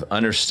sort of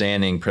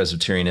understanding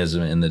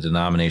Presbyterianism in the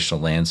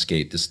denominational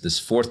landscape, this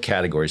fourth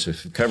category. So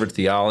if we've covered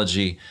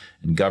theology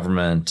and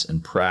government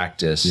and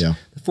practice, the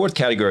fourth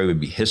category would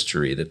be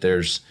history, that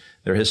there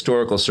are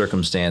historical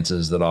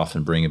circumstances that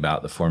often bring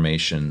about the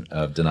formation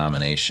of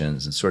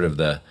denominations. And sort of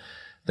the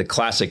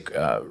classic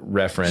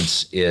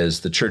reference is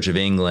the Church of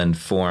England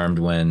formed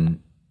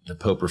when the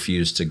Pope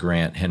refused to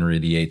grant Henry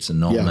VIII's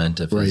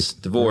annulment of his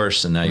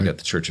divorce, and now you've got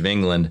the Church of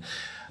England.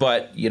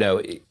 But,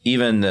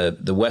 even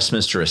the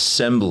Westminster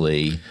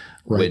Assembly,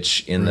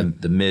 which in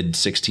the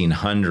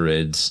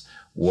mid-1600s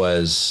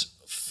was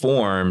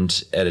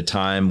formed at a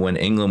time when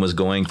England was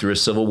going through a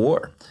civil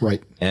war.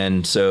 Right.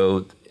 And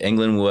so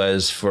England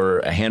was, for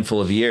a handful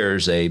of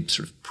years, a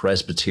sort of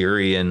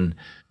Presbyterian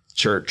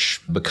church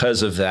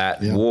because of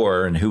that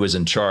war and who was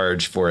in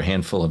charge for a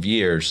handful of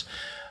years.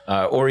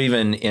 Or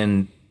even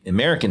in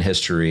American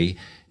history,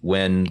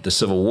 when the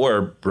Civil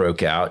War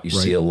broke out, you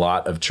see a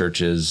lot of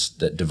churches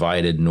that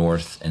divided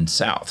north and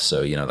south.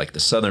 So, like the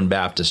Southern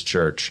Baptist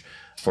Church,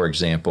 for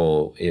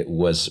example, it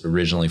was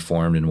originally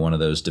formed in one of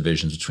those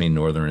divisions between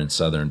northern and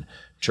southern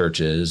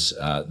churches.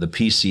 The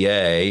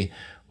PCA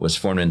was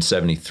formed in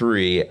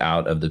 1973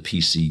 out of the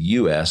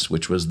PCUS,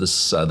 which was the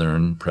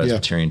Southern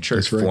Presbyterian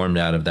Church, formed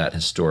out of that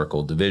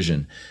historical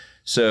division.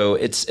 So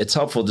it's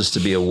helpful just to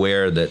be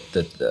aware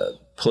that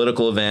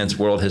political events,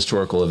 world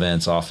historical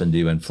events often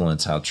do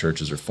influence how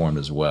churches are formed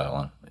as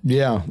well.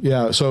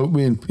 Yeah. So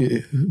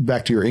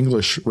back to your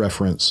English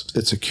reference,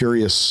 it's a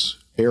curious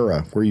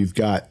era where you've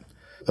got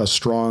a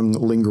strong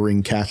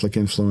lingering Catholic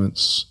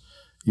influence.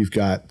 You've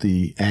got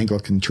the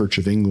Anglican Church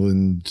of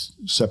England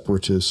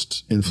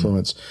separatist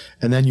influence,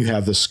 and then you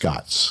have the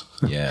Scots.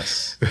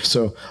 Yes.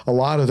 So a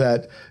lot of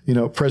that,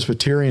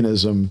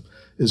 Presbyterianism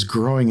is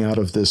growing out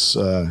of this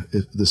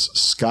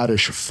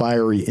Scottish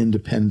fiery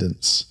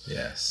independence,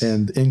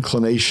 and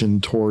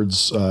inclination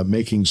towards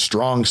making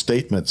strong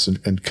statements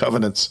and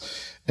covenants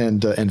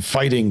and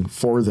fighting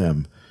for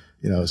them.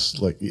 It's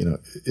like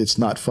it's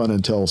not fun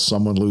until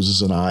someone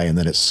loses an eye, and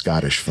then it's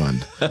Scottish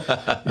fun.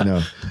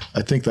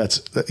 I think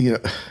that's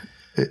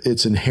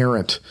it's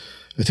inherent.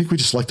 I think we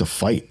just like to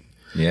fight.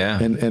 Yeah,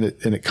 and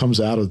it comes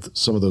out of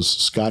some of those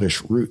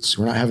Scottish roots.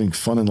 We're not having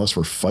fun unless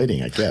we're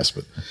fighting, I guess.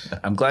 But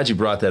I'm glad you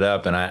brought that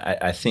up, and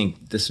I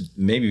think this would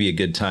maybe be a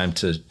good time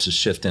to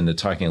shift into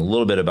talking a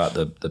little bit about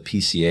the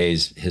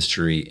PCA's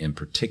history in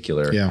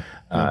particular.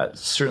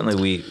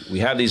 Certainly, we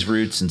have these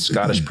roots in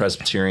Scottish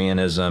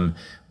Presbyterianism.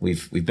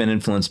 We've been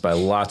influenced by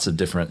lots of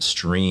different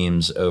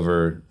streams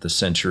over the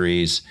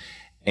centuries,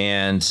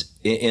 and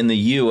in the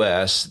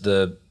U.S.,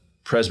 the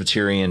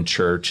Presbyterian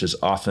Church has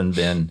often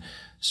been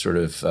sort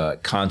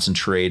of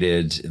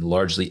concentrated,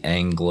 largely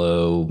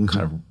Anglo,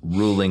 kind of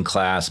ruling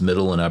class,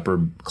 middle and upper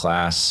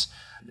class,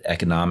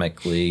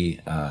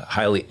 economically,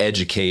 highly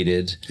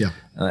educated.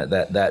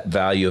 That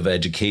value of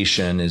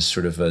education is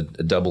sort of a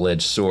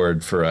double-edged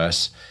sword for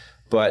us.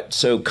 But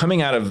so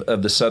coming out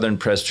of the Southern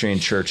Presbyterian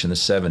Church in the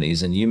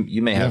 70s, and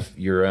you may have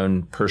your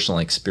own personal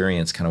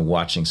experience kind of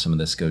watching some of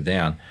this go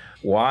down.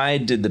 Why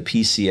did the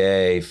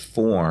PCA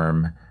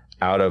form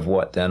out of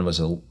what then was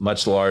a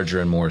much larger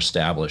and more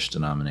established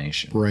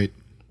denomination? Right.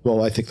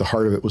 Well, I think the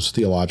heart of it was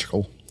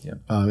theological.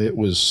 It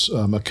was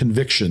a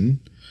conviction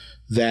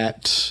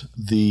that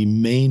the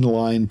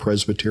mainline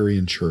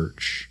Presbyterian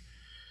Church,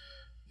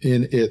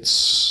 in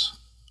its,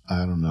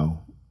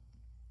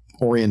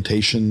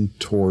 orientation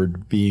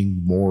toward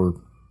being more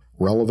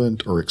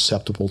relevant or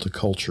acceptable to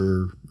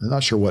culture, I'm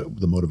not sure what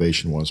the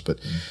motivation was, but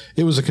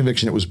it was a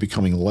conviction it was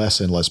becoming less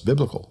and less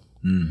biblical.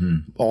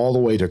 All the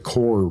way to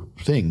core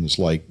things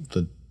like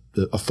the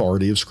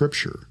authority of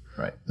Scripture,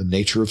 the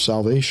nature of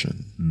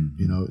salvation.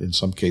 In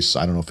some cases,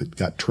 I don't know if it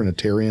got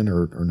Trinitarian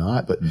or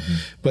not,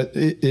 but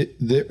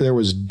there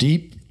was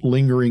deep,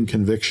 lingering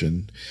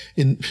conviction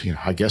in,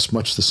 I guess,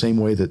 much the same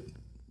way that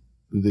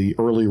the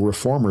early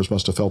reformers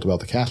must have felt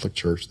about the Catholic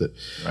Church, that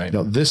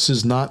this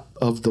is not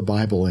of the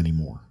Bible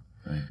anymore.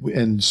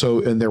 And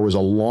there was a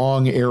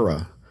long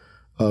era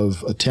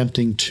of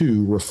attempting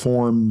to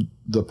reform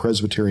the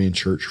Presbyterian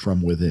Church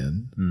from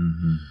within.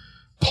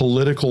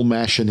 political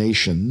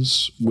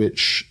machinations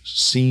which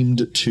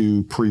seemed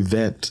to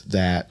prevent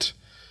that,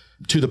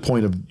 to the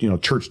point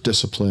of, church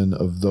discipline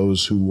of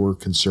those who were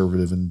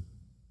conservative and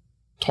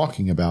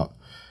talking about,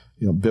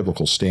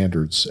 biblical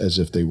standards as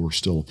if they were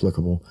still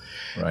applicable.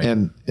 Right.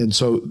 And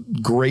so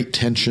great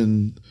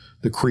tension,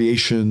 the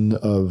creation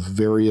of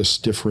various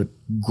different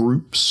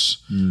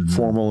groups,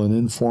 formal and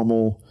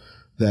informal,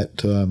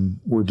 that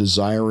were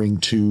desiring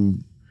to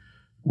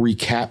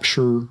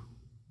recapture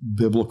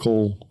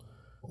biblical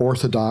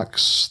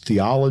orthodox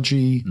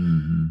theology,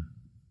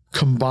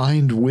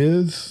 combined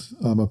with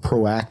a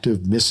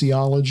proactive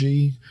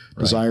missiology,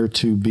 desire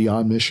to be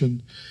on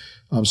mission.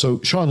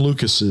 So Sean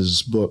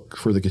Lucas's book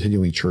For the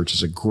Continuing Church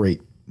is a great,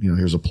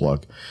 here's a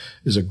plug,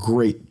 is a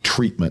great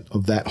treatment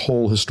of that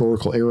whole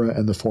historical era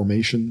and the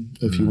formation,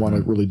 if you want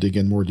to really dig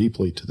in more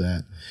deeply to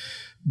that.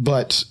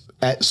 But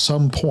at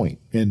some point,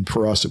 and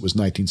for us it was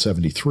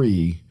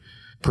 1973,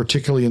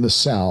 particularly in the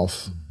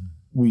South,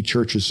 we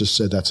churches just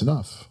said that's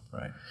enough.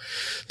 Right.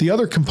 The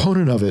other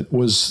component of it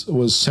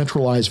was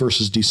centralized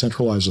versus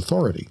decentralized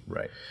authority.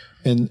 Right.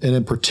 And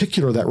in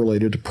particular, that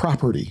related to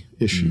property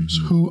issues.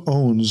 Who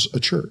owns a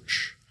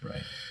church?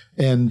 Right.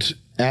 And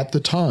at the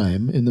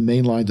time, in the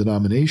mainline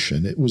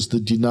denomination, it was the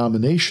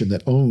denomination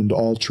that owned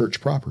all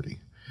church property.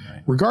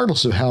 Right.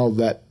 Regardless of how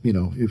that,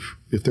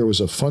 if there was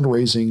a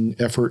fundraising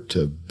effort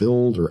to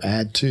build or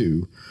add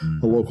to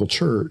a local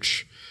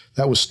church,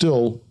 that was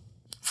still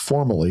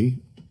formally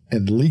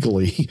and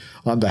legally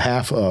on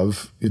behalf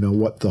of,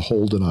 what the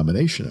whole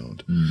denomination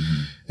owned.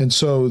 And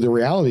so the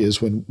reality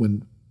is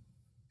when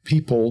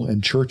people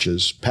and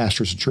churches,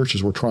 pastors and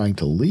churches were trying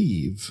to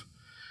leave,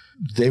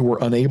 they were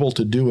unable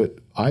to do it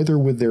either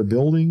with their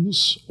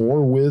buildings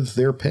or with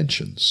their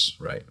pensions.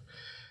 Right.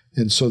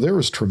 And so there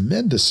was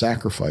tremendous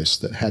sacrifice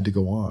that had to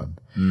go on.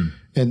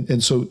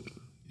 And so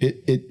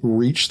it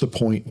reached the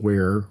point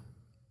where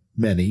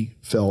many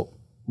felt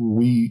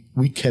we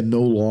can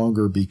no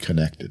longer be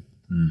connected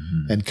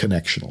and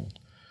connectional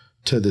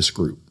to this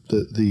group.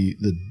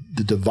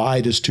 The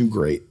divide is too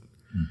great.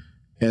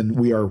 And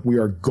we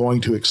are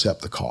going to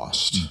accept the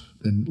cost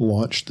and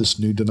launch this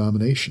new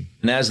denomination.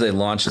 And as they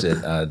launched it,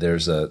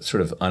 there's a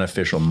sort of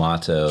unofficial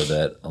motto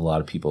that a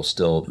lot of people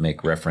still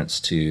make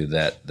reference to,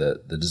 that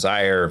the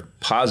desire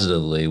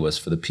positively was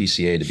for the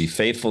PCA to be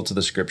faithful to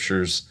the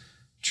Scriptures,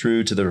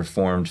 true to the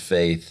Reformed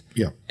faith,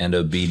 and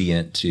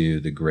obedient to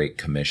the Great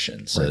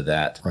Commission. So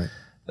that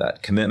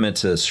commitment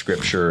to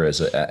Scripture is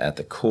at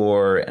the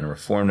core, and a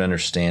Reformed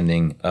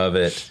understanding of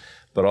it,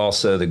 but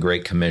also the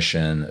Great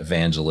Commission,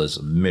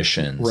 evangelism,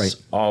 missions,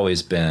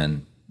 always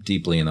been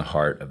deeply in the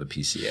heart of the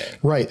PCA.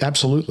 Right,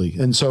 absolutely.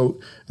 And so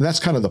that's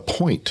kind of the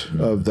point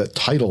of that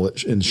title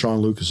in Sean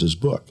Lucas's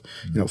book,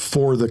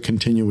 For the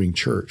Continuing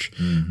Church.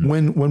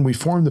 When we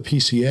formed the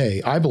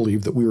PCA, I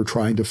believe that we were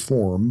trying to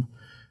form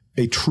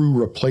a true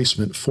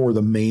replacement for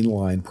the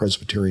mainline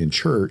Presbyterian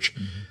Church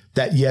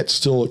that yet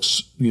still,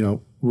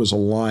 was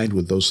aligned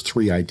with those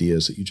three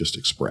ideas that you just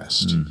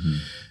expressed.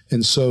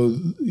 And so,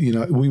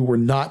 we were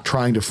not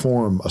trying to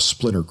form a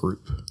splinter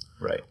group,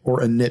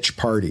 or a niche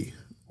party,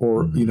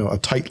 or, a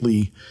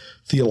tightly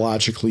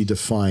theologically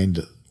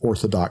defined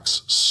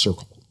Orthodox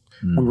circle.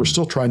 We were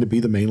still trying to be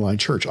the mainline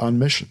church on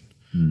mission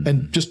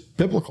and just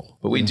biblical.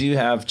 But we do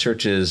have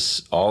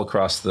churches all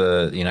across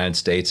the United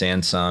States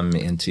and some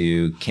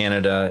into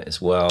Canada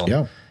as well.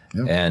 Yeah.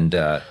 And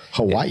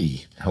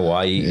Hawaii.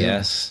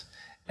 Yes.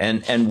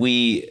 And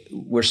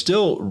we're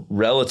still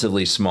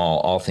relatively small,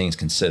 all things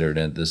considered.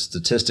 And the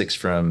statistics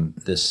from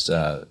this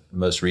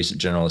most recent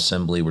General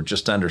Assembly were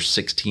just under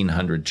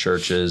 1,600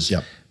 churches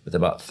with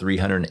about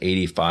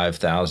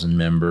 385,000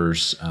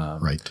 members.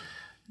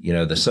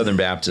 The Southern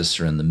Baptists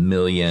are in the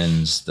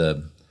millions.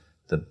 The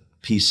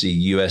PC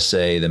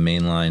USA, the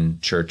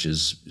mainline church,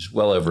 is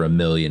well over 1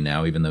 million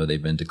now, even though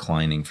they've been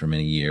declining for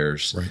many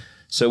years.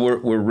 So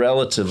we're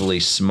relatively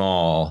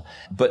small,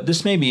 but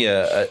this may be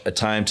a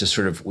time to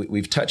sort of,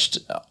 we've touched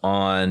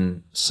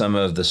on some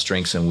of the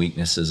strengths and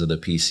weaknesses of the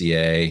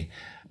PCA.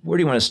 Where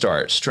do you want to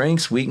start?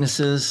 Strengths,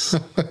 weaknesses?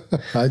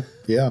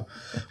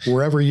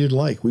 Wherever you'd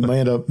like. We might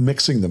end up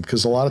mixing them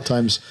because a lot of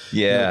times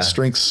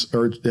strengths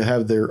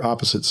have their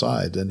opposite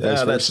side. And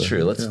vice versa. That's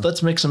true.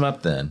 Let's mix them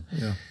up then.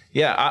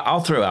 I'll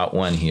throw out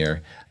one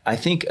here. I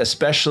think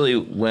especially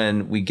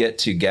when we get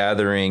to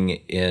gathering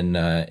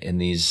in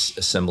these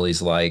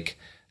assemblies like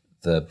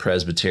the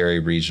Presbyteri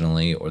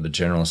regionally or the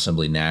General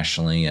Assembly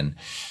nationally, and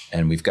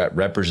we've got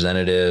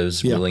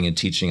representatives, ruling and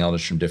teaching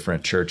elders from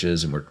different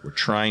churches, and we're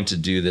trying to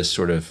do this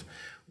sort of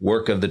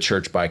work of the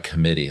church by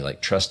committee,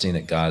 like trusting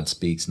that God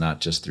speaks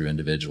not just through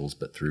individuals,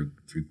 but through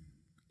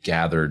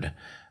gathered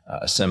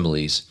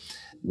assemblies.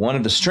 One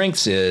of the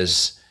strengths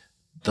is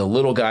the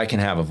little guy can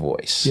have a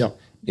voice.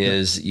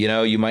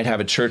 You might have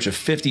a church of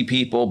 50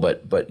 people,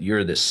 but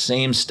you're the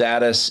same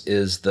status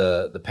as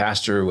the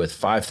pastor with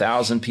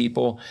 5,000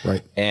 people.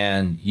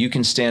 And you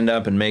can stand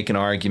up and make an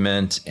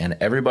argument, and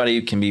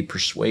everybody can be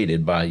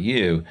persuaded by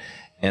you.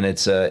 And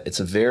it's a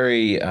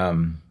very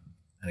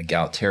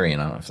egalitarian,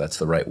 I don't know if that's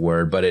the right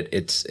word, but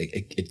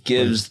it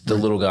gives the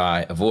little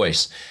guy a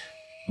voice.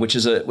 which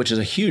is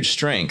a huge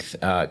strength,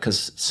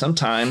 because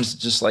sometimes,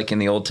 just like in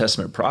the Old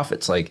Testament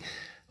prophets, like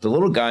the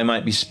little guy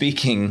might be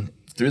speaking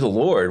through the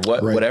Lord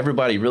what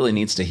everybody really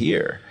needs to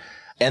hear.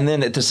 And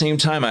then at the same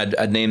time,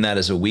 I'd name that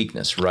as a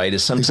weakness, right?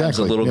 Is sometimes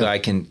a little guy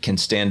can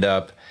stand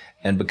up,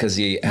 and because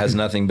he has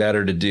nothing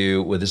better to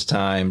do with his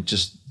time,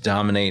 just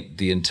dominate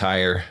the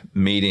entire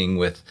meeting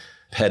with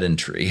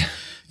pedantry.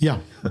 Yeah.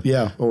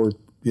 Or,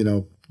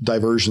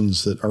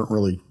 diversions that aren't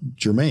really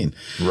germane.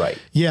 Right.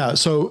 Yeah.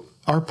 So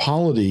our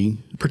polity,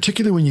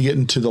 particularly when you get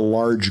into the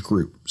large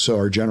group, so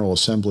our general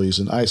assemblies,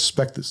 and I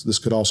suspect this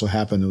could also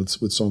happen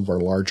with some of our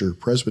larger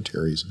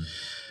presbyteries.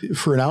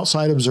 For an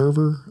outside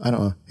observer, I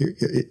don't know,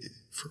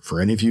 for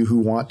any of you who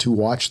want to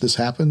watch this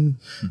happen,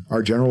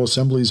 our general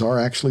assemblies are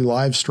actually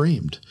live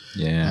streamed.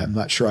 Yeah. I'm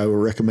not sure I would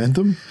recommend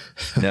them.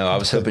 No, I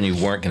was hoping you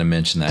weren't going to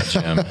mention that,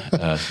 Jim.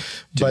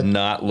 Do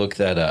not look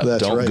that up.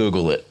 Don't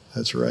Google it.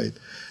 That's right.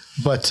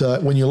 But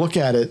when you look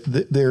at it,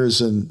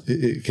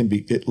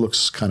 it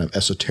looks kind of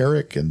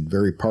esoteric and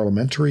very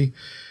parliamentary,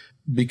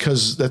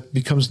 because that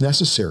becomes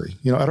necessary.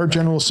 At our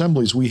general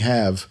assemblies, we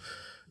have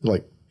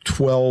like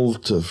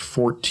 12 to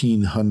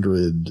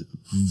 1,400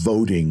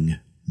 voting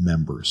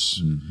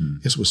members. Mm-hmm.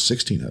 I guess it was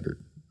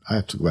 1,600. I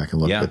have to go back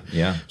and look.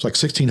 Yeah. It's like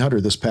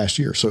 1,600 this past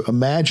year. So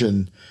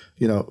imagine,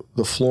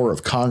 the floor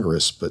of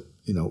Congress, but,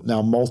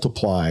 now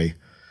multiply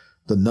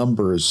the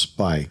numbers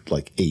by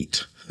like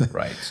 8.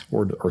 Right.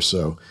 or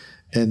so.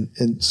 And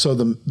so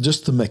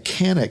the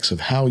mechanics of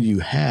how you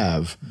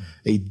have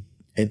a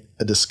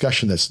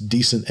discussion that's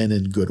decent and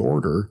in good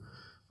order,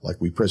 like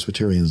we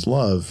Presbyterians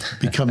love,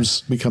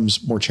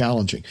 becomes more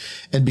challenging.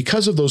 And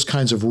because of those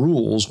kinds of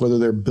rules, whether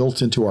they're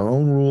built into our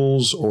own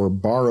rules or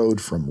borrowed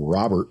from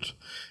Robert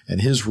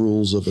and his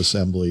rules of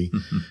assembly,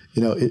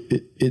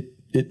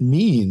 it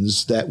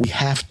means that we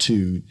have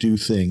to do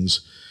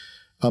things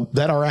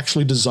that are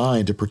actually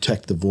designed to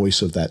protect the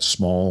voice of that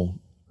small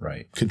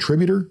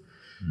contributor,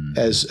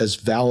 as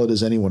valid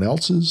as anyone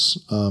else's,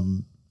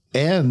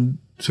 and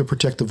to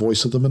protect the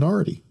voice of the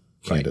minority,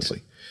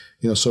 candidly.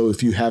 So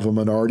if you have a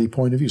minority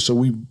point of view, so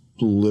we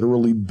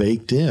literally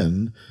baked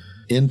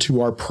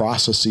into our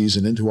processes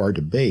and into our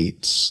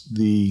debates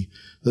the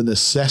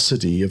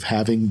necessity of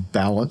having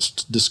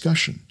balanced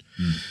discussion.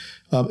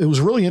 It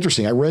was really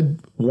interesting. I read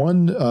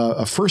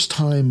a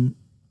first-time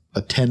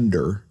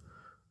attender,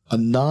 a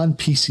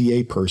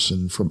non-PCA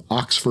person from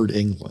Oxford,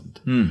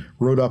 England,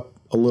 wrote up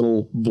a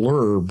little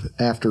blurb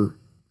after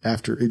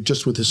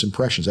just with his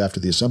impressions after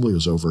the assembly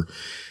was over.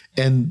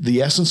 And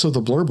the essence of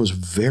the blurb was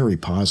very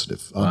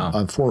positive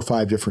on 4 or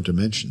 5 different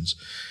dimensions.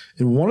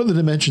 And one of the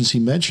dimensions he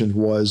mentioned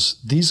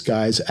was these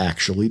guys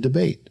actually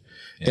debate,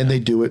 and they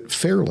do it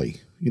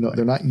fairly.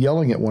 They're not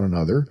yelling at one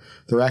another.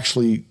 They're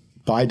actually,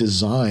 by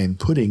design,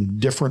 putting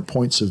different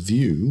points of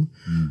view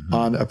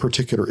on a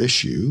particular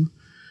issue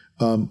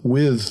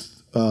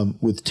with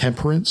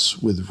temperance,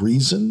 with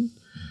reason.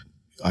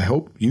 I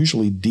hope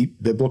usually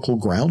deep biblical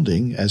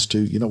grounding as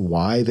to,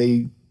 why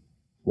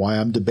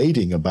I'm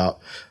debating about,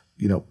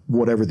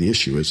 whatever the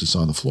issue is that's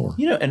on the floor.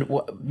 And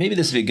maybe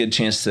this would be a good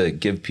chance to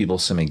give people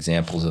some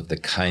examples of the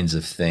kinds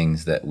of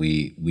things that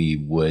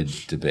we would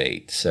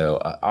debate. So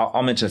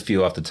I'll mention a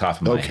few off the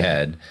top of my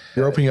head.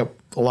 You're opening up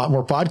a lot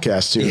more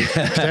podcasts too,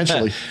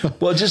 potentially.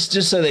 Well, just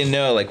so they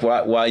know, like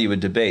why you would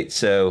debate.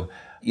 So,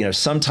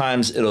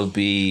 sometimes it'll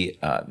be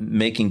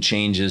making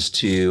changes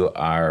to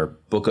our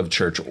book of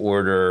church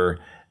order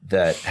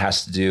that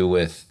has to do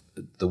with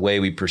the way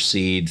we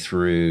proceed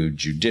through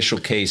judicial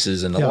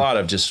cases and a lot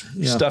of just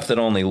stuff that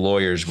only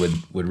lawyers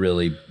would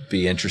really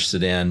be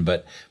interested in,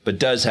 but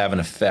does have an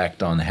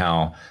effect on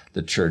how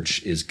the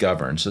church is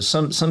governed. So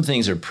some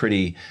things are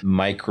pretty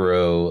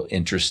micro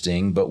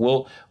interesting, but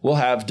we'll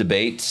have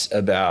debates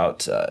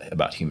about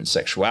human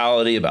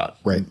sexuality, about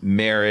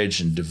marriage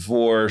and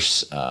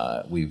divorce.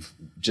 We've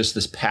just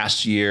this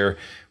past year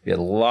we had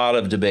a lot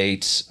of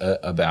debates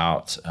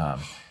about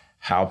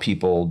how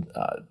people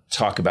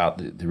talk about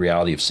the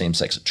reality of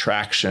same-sex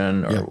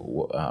attraction,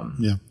 or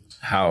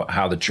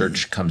how the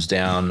church comes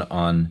down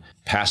on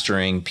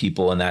pastoring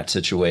people in that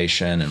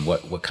situation, and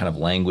what kind of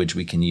language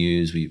we can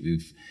use.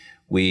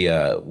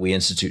 We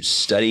institute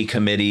study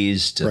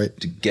committees to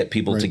get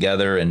people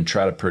together and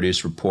try to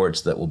produce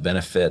reports that will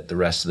benefit the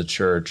rest of the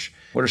church.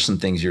 What are some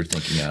things you're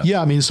thinking of?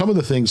 Yeah, I mean, some of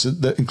the things,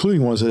 that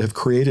including ones that have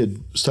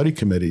created study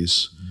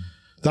committees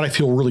that I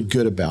feel really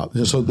good about.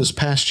 So this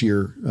past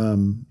year,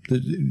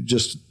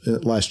 just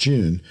last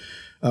June,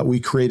 we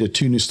created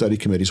 2 new study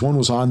committees. One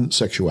was on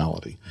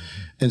sexuality.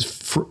 And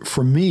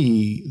for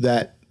me,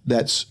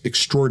 that's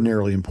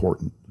extraordinarily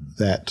important,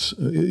 that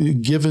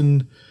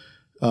given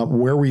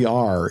where we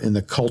are in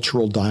the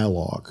cultural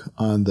dialogue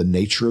on the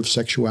nature of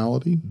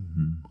sexuality,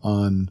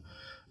 on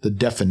the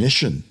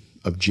definition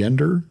of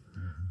gender,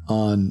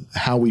 on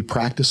how we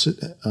practice it,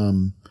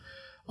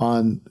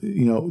 on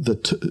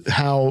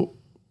how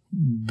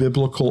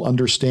biblical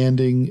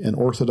understanding and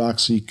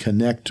orthodoxy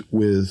connect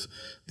with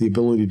the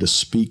ability to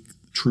speak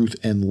truth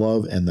and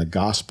love and the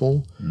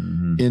gospel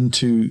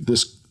into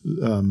this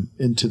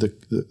into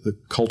the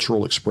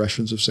cultural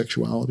expressions of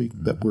sexuality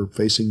that we're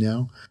facing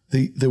now.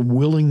 The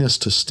willingness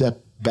to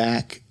step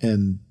back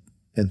and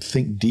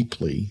think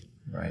deeply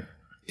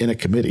in a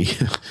committee,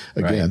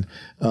 again,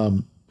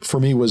 for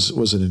me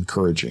was an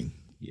encouraging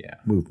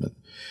movement.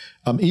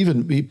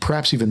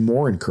 Perhaps even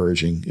more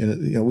encouraging.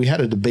 And, we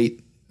had a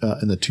debate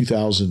in the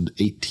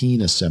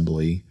 2018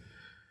 assembly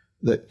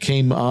that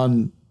came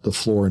on the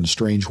floor in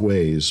strange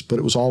ways, but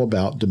it was all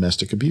about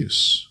domestic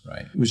abuse.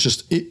 Right. It was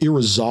just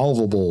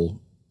irresolvable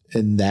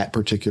in that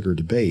particular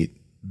debate.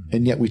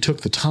 And yet we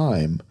took the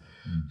time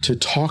to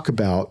talk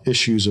about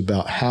issues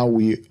about how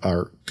we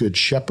are good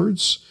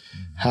shepherds,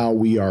 how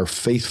we are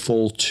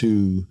faithful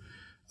to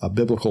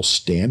biblical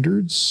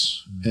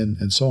standards,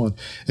 and so on.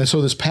 And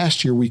so this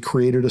past year, we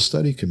created a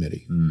study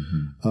committee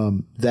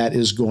that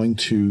is going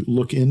to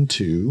look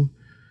into,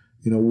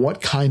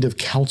 what kind of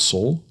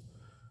counsel,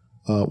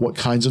 what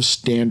kinds of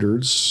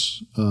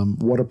standards,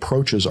 what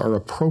approaches are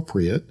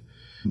appropriate,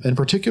 in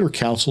particular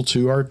counsel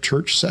to our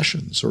church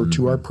sessions or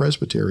to our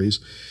presbyteries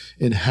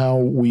in how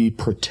we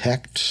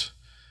protect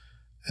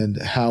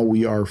and how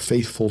we are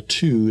faithful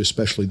to,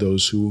 especially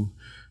those who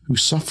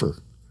suffer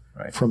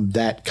from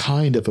that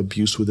kind of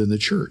abuse within the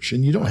church.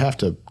 And you don't have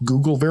to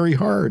Google very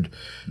hard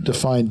to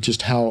find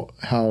just how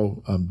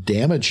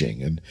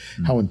damaging and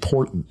how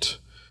important,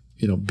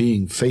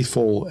 being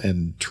faithful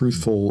and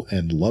truthful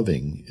and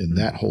loving in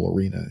that whole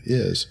arena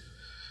is.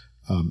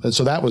 And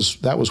so that was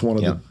one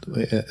of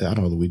the, I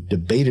don't know that we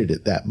debated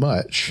it that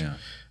much,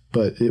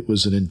 but it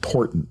was an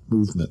important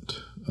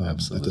movement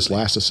at this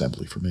last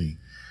assembly for me.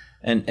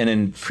 And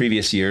in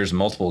previous years,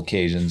 multiple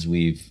occasions,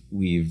 we've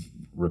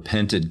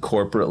repented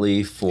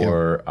corporately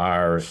for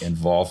our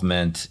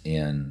involvement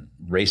in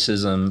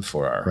racism,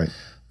 for our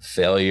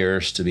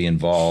failures to be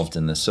involved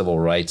in the civil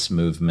rights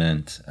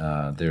movement.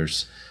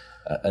 There's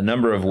a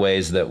number of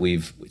ways that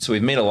we've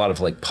made a lot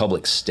of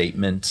public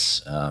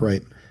statements,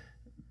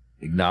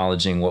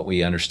 acknowledging what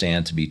we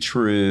understand to be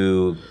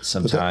true,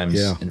 sometimes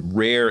in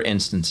rare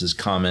instances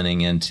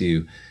commenting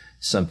into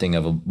something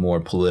of a more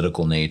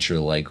political nature,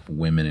 like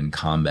women in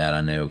combat,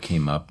 I know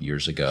came up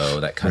years ago,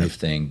 that kind of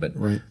thing. But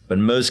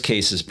in most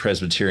cases,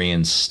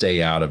 Presbyterians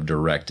stay out of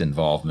direct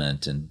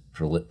involvement in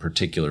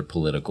particular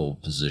political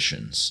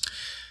positions.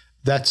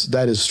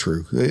 That is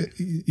true.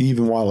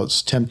 Even while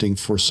it's tempting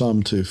for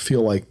some to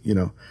feel like,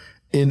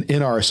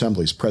 in our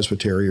assemblies,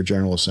 Presbytery or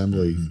General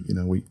Assembly,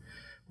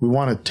 we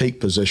want to take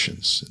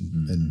positions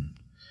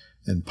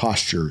and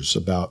postures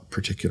about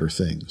particular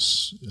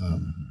things.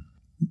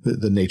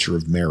 The nature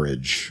of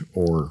marriage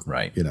or,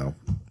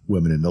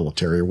 women in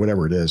military or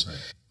whatever it is.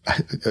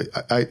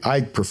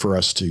 I prefer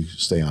us to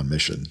stay on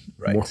mission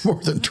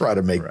more than try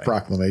to make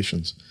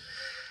proclamations.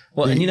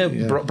 Well,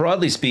 and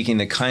broadly speaking,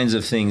 the kinds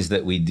of things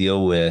that we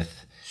deal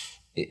with,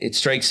 it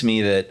strikes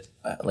me that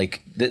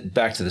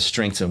back to the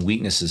strengths and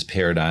weaknesses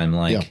paradigm,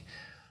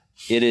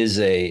 it is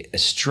a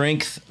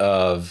strength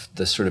of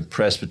the sort of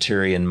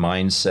Presbyterian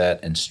mindset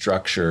and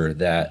structure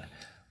that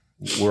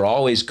we're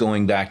always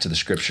going back to the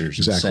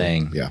scriptures and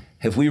saying,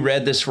 have we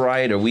read this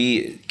right?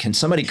 Can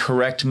somebody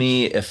correct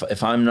me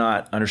if I'm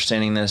not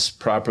understanding this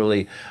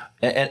properly?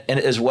 And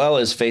as well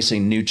as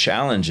facing new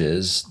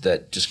challenges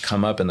that just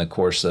come up in the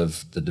course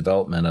of the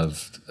development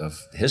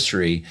of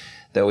history,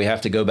 that we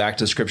have to go back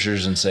to the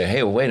scriptures and say,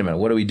 hey, well, wait a minute,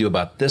 what do we do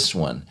about this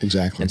one?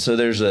 Exactly. And so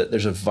there's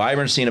a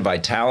vibrancy and a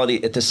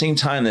vitality at the same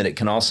time that it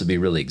can also be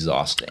really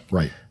exhausting.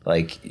 Right.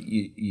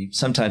 You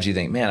sometimes you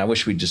think, man, I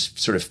wish we just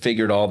sort of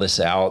figured all this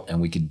out and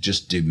we could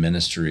just do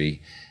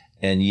ministry.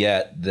 And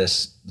yet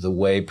the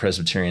way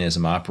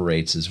Presbyterianism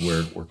operates is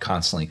we're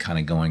constantly kind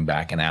of going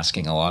back and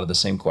asking a lot of the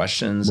same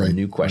questions and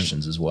new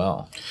questions as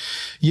well.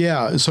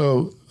 Yeah.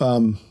 So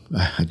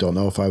I don't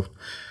know if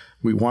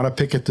we want to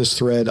pick at this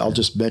thread. I'll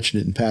just mention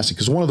it in passing,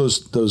 because one of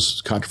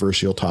those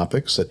controversial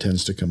topics that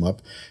tends to come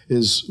up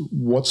is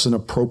what's an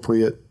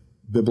appropriate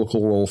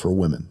biblical role for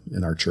women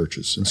in our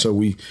churches. And so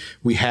we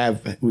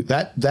have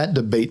that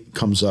debate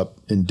comes up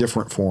in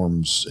different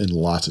forms in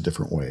lots of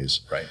different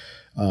ways. Right.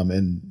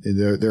 And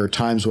there are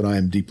times when I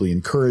am deeply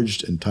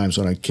encouraged and times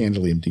when I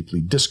candidly am deeply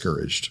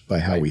discouraged by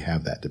how we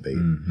have that debate.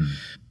 Mm-hmm.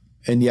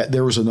 And yet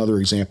there was another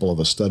example of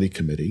a study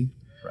committee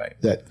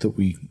that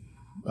we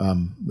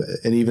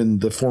and even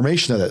the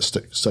formation of that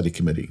study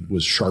committee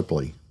was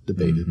sharply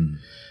debated. Mm-hmm.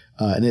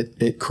 And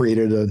it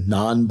created a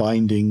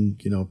non-binding,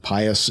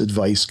 pious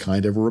advice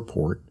kind of a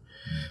report.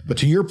 Mm-hmm. But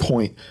to your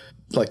point,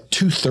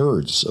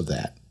 2/3 of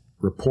that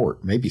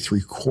report, maybe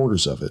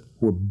 3/4 of it,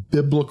 were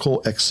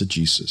biblical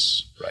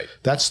exegesis. Right.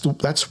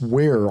 That's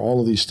where all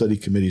of these study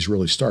committees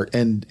really start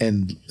and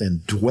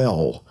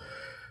dwell,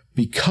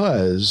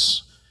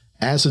 because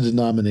as a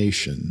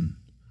denomination,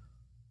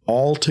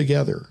 all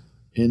together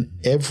in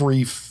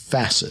every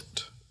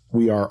facet,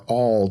 we are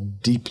all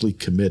deeply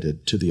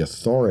committed to the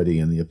authority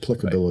and the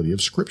applicability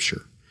of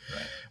Scripture,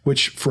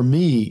 which for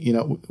me,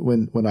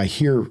 when I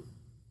hear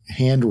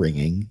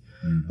hand-wringing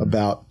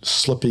about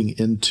slipping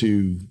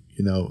into,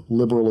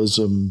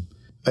 liberalism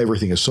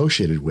everything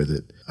associated with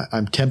it,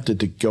 I'm tempted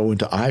to go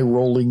into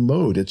eye-rolling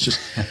mode. It's just,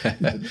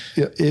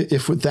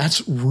 if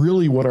that's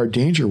really what our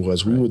danger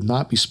was, we would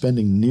not be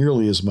spending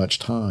nearly as much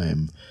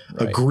time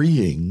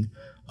agreeing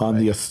on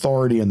the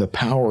authority and the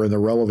power and the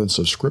relevance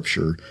of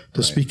Scripture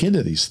to speak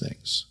into these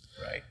things.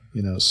 Right.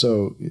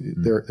 So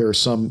there are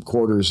some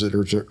quarters that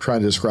are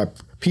trying to describe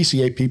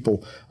PCA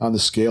people on the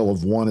scale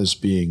of 1 as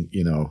being,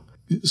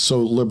 so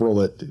liberal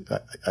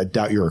that I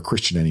doubt you're a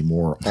Christian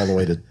anymore, all the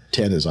way to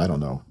 10 is, I don't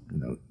know,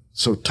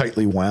 so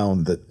tightly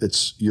wound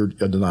that you're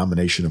a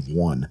denomination of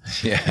 1.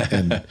 Yeah.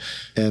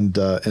 And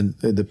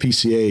the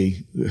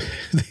PCA,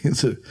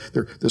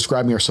 they're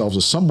describing ourselves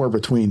as somewhere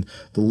between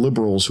the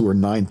liberals who are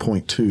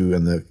 9.2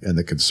 and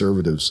the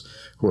conservatives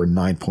who are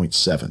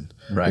 9.7.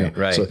 Right,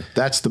 right. So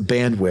that's the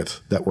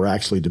bandwidth that we're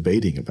actually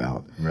debating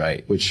about.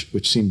 Right.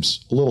 Which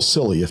seems a little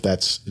silly if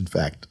that's in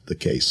fact the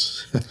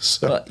case.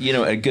 Well,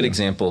 a good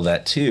example of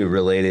that too,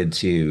 related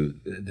to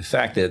the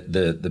fact that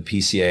the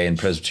PCA and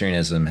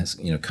Presbyterianism has,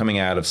 coming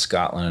out of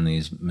Scotland,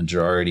 these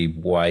majority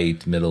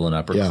white, middle and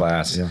upper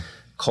class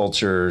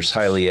cultures,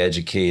 highly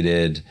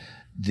educated,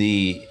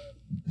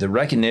 the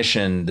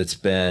recognition that's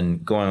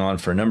been going on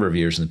for a number of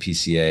years in the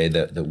PCA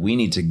that we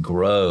need to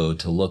grow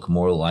to look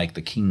more like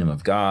the kingdom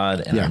of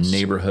God and our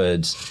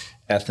neighborhoods,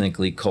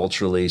 ethnically,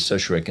 culturally,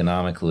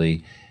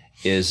 socioeconomically,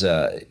 is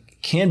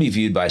can be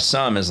viewed by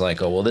some as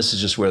like, oh, well, this is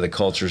just where the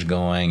culture's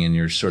going and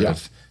you're sort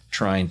of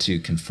trying to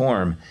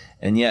conform.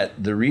 And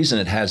yet the reason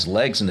it has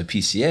legs in the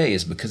PCA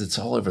is because it's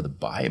all over the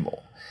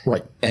Bible.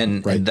 Right.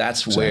 And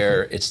that's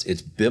where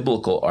it's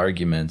biblical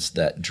arguments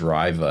that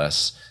drive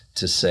us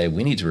to say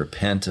we need to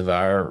repent of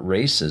our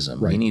racism.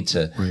 Right.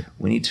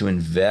 We need to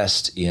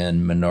invest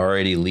in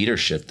minority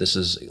leadership. This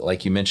is,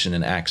 like you mentioned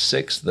in Acts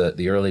 6,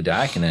 the early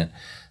diaconate,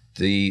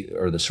 the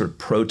sort of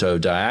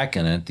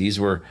proto-diaconate.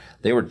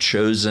 They were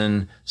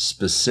chosen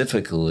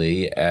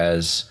specifically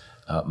as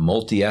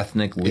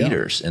multi-ethnic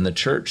leaders in the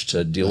church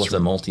to deal with a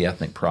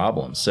multi-ethnic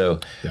problem.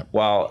 So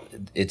while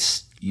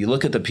you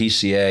look at the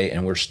PCA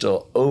and we're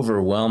still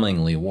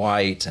overwhelmingly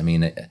white. I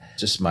mean,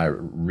 just my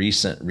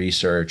recent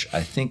research,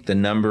 I think the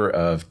number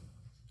of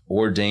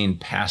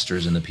ordained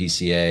pastors in the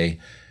PCA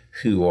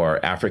who are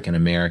African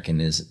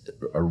American is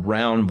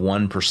around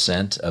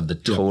 1% of the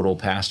total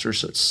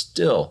pastors. So it's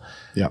still,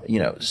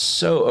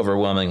 so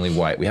overwhelmingly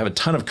white. We have a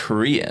ton of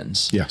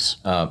Koreans. Yes.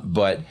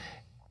 But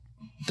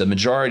the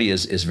majority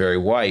is very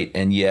white,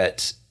 and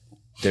yet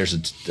there's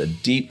a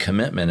deep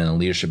commitment in the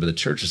leadership of the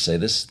church to say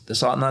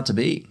this ought not to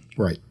be.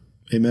 Right.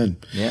 Amen.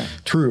 Yeah.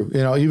 True.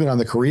 Even on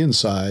the Korean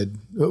side,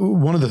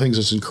 one of the things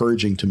that's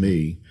encouraging to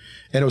me,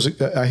 and it was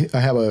I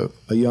have a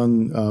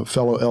young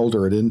fellow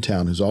elder at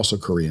InTown who's also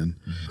Korean,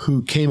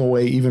 who came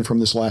away even from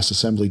this last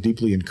assembly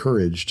deeply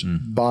encouraged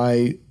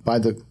by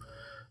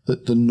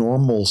the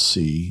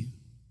normalcy,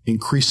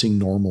 increasing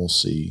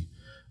normalcy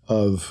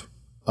of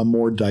a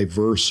more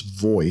diverse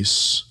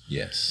voice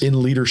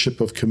in leadership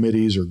of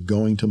committees or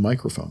going to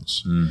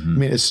microphones. I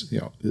mean,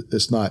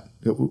 it's not,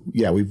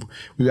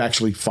 we've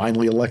actually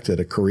finally elected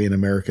a Korean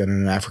American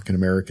and an African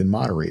American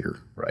moderator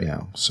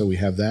now. So we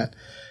have that,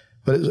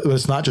 but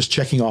it's not just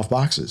checking off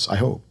boxes, I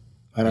hope.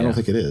 And I don't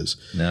think it is.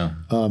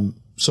 No.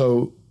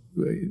 So,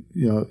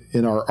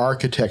 in our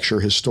architecture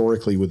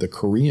historically with the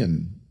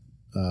Korean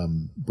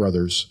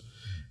brothers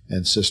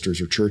and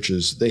sisters or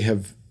churches,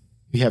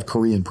 we have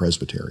Korean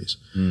presbyteries,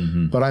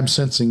 but I'm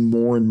sensing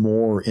more and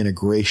more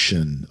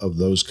integration of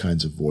those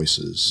kinds of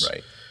voices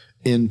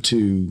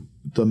into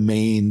the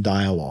main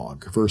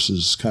dialogue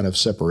versus kind of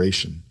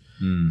separation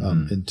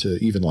into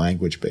even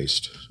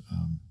language-based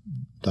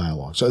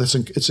dialogue. So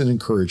it's an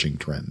encouraging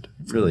trend.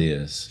 It really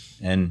is.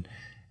 And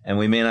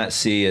we may not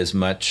see as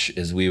much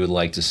as we would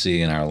like to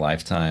see in our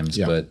lifetimes,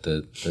 but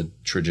the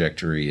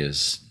trajectory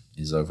is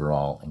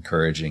overall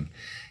encouraging.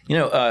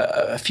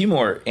 A few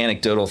more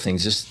anecdotal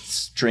things, just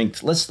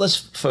strength. Let's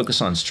focus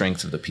on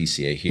strength of the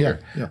PCA here.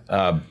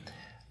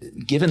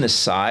 Given the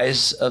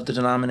size of the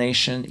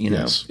denomination,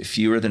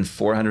 fewer than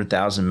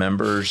 400,000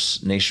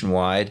 members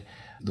nationwide,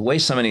 the way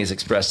somebody has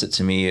expressed it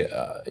to me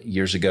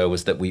years ago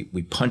was that we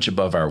punch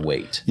above our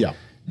weight. Yeah,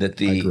 that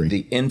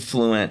the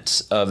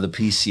influence of the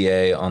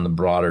PCA on the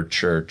broader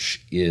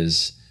church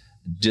is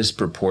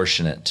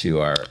disproportionate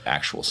to our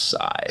actual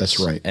size. That's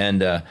right.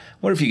 And I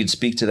wonder if you could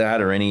speak to that,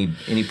 or any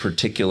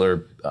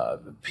particular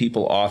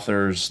people,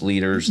 authors,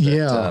 leaders.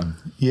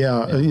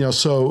 That,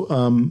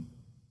 So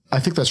I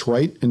think that's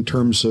right in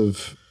terms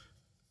of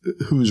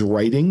who's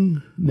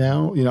writing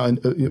now.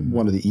 And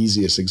one of the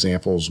easiest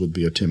examples would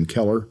be a Tim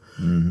Keller,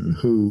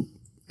 who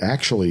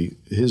actually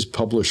his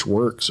published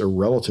works are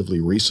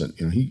relatively recent.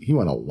 He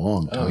went a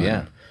long time. Oh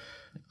yeah.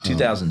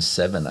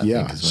 2007, I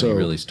think, is when he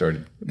really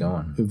started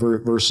going.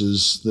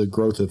 Versus the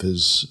growth of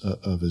his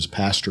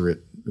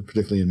pastorate,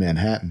 particularly in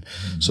Manhattan.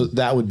 So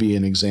that would be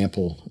an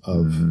example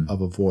of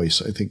a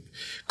voice. I think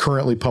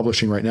currently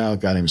publishing right now, a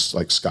guy named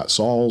like Scott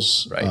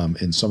Sauls,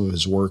 in some of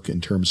his work in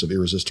terms of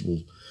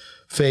irresistible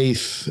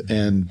faith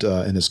and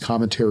his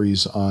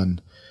commentaries on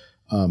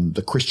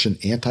the Christian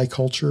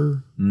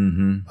anti-culture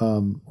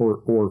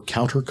or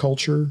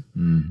counterculture.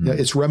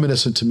 It's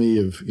reminiscent to me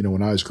of,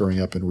 when I was growing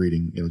up and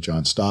reading,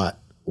 John Stott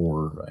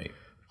or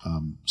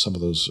some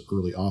of those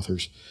early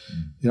authors.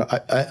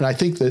 And I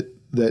think that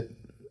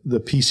the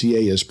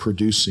PCA is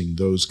producing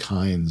those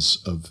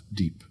kinds of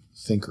deep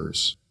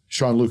thinkers.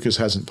 Sean Lucas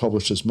hasn't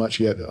published as much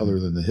yet other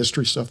than the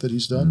history stuff that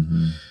he's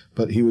done,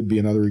 but he would be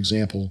another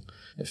example.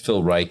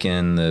 Phil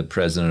Ryken, the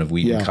president of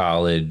Wheaton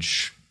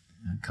College,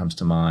 comes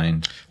to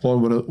mind. Well,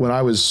 when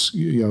I was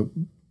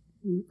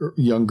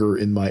younger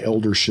in my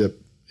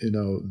eldership,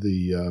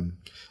 the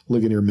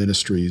Ligonier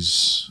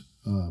Ministries,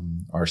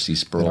 R.C.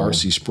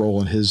 Sproul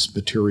and his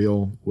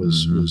material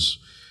was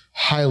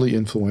highly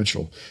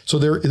influential. So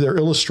they're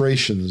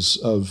illustrations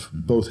of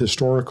both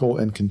historical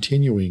and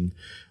continuing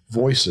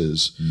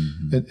voices,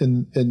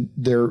 and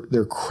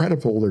they're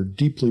credible. They're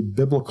deeply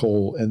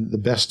biblical, and the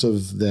best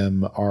of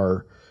them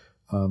are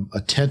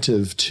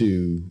attentive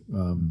to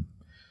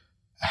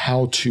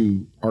how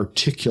to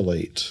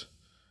articulate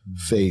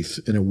faith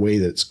in a way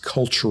that's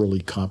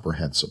culturally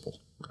comprehensible.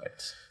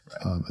 Right.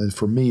 And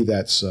for me,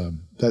 that's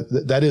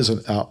that is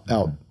an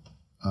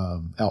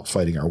out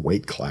fighting our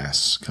weight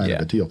class kind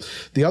of a deal.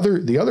 The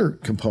other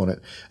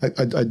component,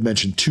 I'd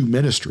mentioned two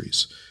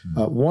ministries.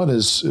 One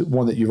is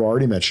one that you've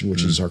already mentioned,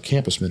 which is our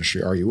campus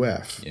ministry,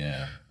 RUF.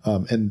 Yeah.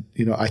 And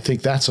I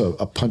think that's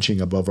a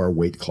punching above our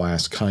weight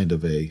class kind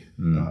of a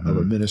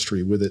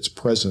ministry with its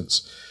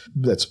presence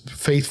that's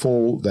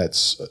faithful,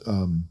 that's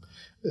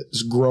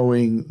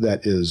growing,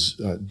 that is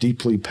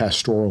deeply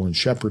pastoral and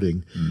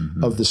shepherding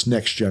of this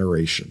next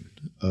generation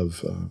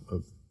of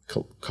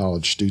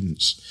college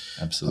students.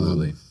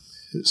 Absolutely.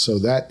 So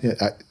that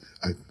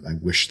I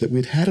wish that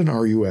we'd had an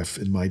RUF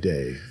in my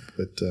day,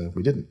 but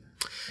we didn't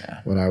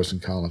when I was in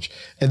college.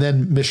 And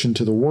then Mission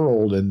to the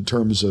World in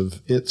terms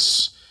of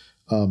its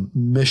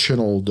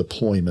missional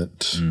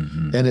deployment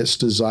and its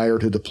desire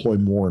to deploy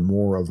more and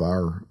more of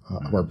our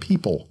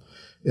people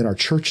in our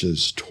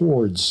churches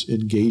towards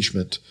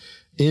engagement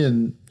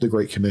in the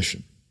Great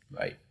Commission.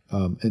 Right.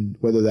 And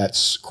whether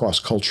that's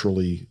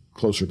cross-culturally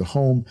closer to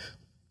home,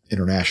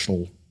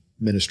 international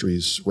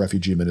ministries,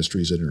 refugee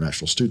ministries,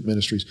 international student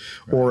ministries,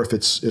 or if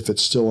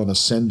it's still an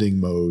ascending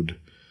mode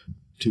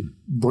to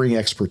bring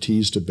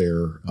expertise to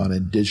bear on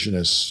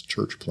indigenous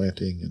church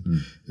planting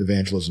and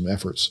evangelism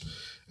efforts.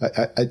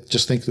 I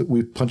just think that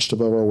we've punched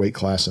above our weight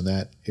class in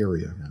that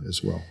area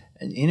as well.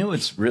 And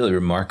what's really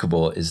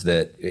remarkable is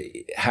that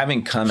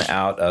having come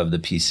out of the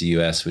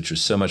PCUS, which was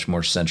so much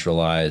more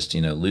centralized,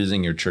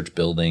 losing your church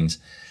buildings,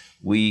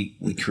 we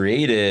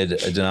created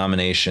a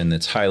denomination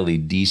that's highly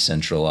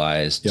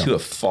decentralized to a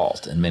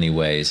fault in many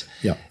ways.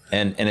 Yeah.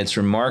 And it's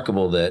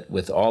remarkable that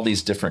with all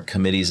these different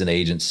committees and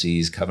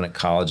agencies, Covenant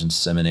College and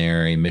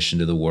Seminary, Mission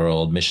to the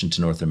World, Mission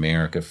to North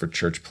America for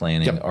Church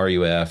Planning,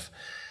 RUF,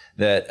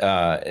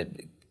 that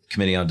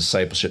Committee on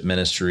Discipleship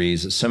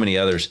Ministries, so many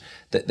others,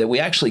 that we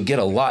actually get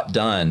a lot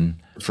done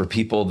for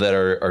people that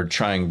are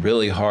trying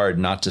really hard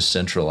not to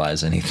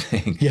centralize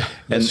anything. Yeah,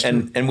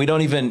 and we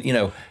don't even,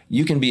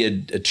 you can be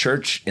a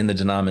church in the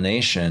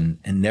denomination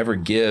and never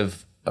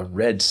give a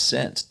red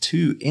cent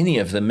to any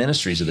of the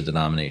ministries of the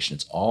denomination.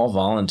 It's all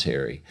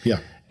voluntary. Yeah.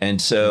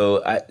 And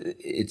so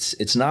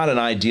it's not an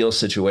ideal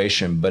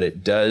situation, but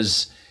it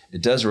does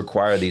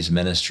require these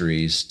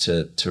ministries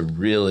to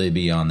really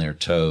be on their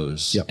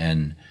toes. Yep.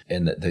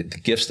 And the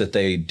gifts that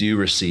they do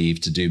receive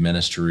to do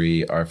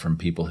ministry are from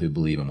people who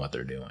believe in what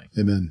they're doing.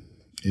 Amen.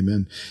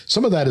 Amen.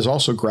 Some of that is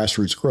also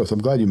grassroots growth. I'm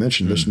glad you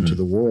mentioned Mission to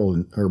the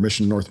World or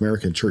Mission North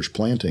American church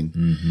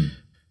planting.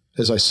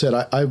 As I said,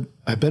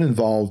 I've been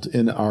involved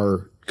in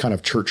our kind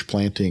of church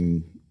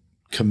planting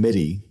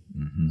committee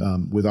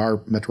with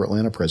our Metro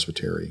Atlanta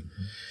Presbytery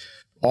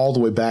all the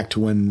way back to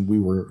when we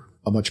were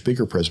a much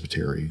bigger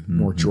presbytery,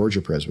 North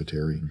Georgia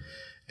Presbytery,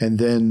 and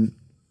then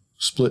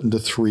split into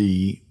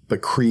three,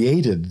 but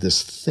created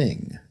this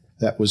thing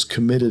that was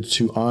committed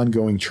to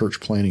ongoing church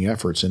planting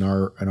efforts in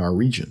our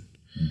region.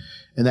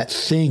 And that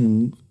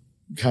thing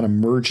kind of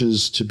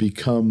merges to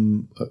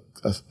become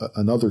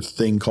another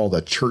thing called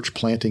a church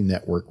planting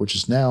network, which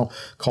is now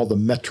called the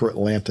Metro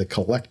Atlanta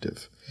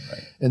Collective.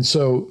 Right. And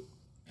so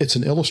it's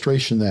an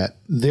illustration that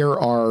there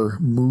are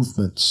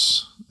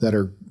movements that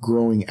are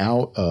growing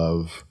out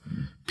of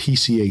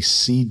PCA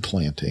seed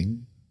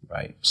planting,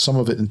 right? Some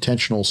of it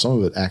intentional, some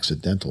of it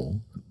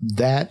accidental,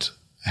 that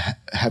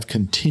have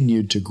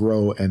continued to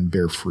grow and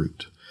bear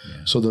fruit.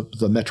 Yeah. So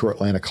the Metro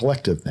Atlanta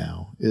Collective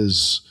now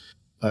is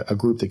a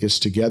group that gets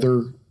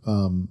together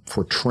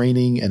for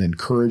training and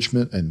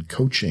encouragement and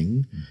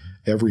coaching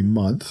every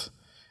month.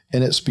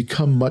 And it's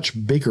become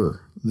much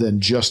bigger than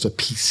just a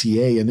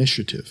PCA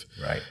initiative.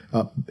 Right.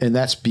 And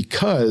that's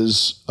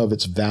because of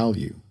its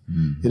value.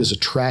 It is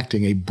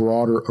attracting a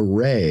broader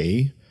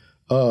array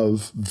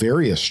of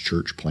various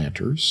church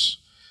planters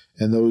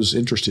and those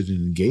interested in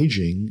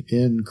engaging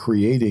in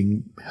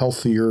creating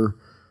healthier,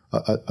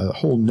 a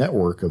whole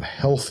network of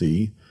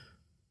healthy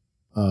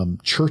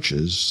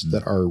churches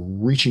that are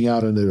reaching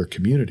out into their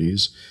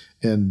communities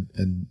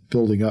and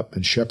building up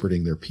and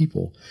shepherding their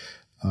people.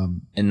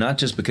 And not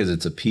just because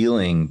it's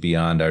appealing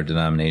beyond our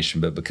denomination,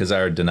 but because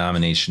our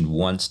denomination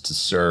wants to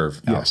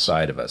serve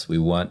outside of us.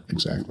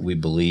 We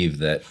believe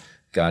that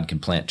God can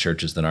plant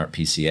churches that aren't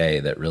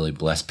PCA that really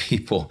bless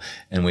people,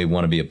 and we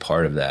want to be a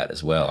part of that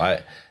as well.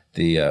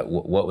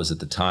 What was at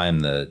the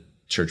time the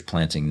church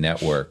planting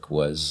network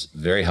was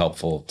very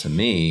helpful to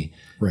me,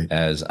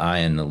 as I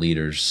and the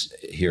leaders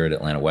here at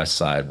Atlanta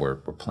Westside were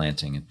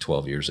planting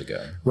 12 years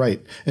ago.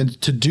 Right. And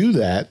to do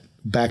that,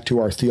 back to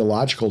our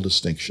theological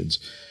distinctions,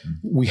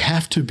 we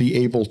have to be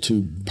able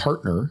to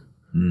partner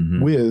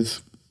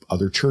with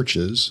other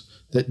churches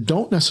that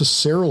don't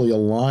necessarily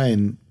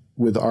align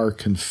with our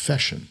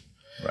confession.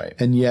 Right.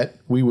 And yet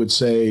we would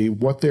say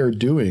what they're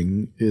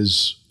doing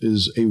is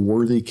a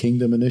worthy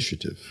kingdom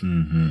initiative.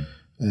 And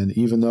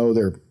even though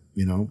they're,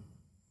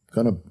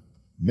 going to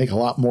make a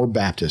lot more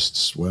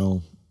Baptists,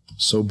 well,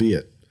 so be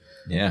it.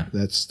 Yeah.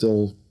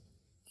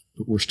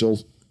 We're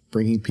still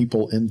bringing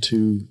people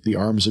into the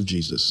arms of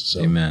Jesus.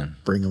 So Amen.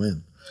 Bring them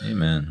in.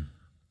 Amen.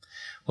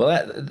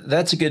 Well,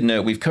 that's a good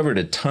note. We've covered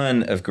a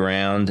ton of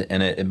ground,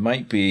 and it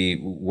might be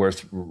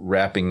worth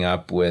wrapping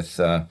up with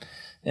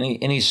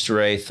any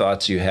stray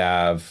thoughts you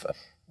have,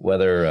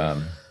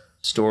 whether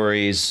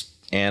stories,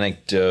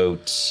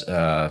 anecdotes,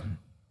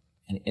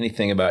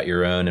 anything about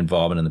your own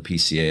involvement in the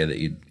PCA that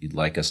you'd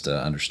like us to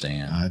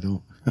understand. I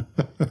don't.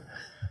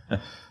 I'm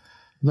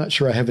not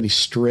sure I have any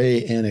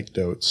stray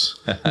anecdotes.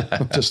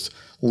 I'm just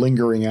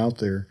lingering out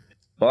there.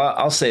 Well,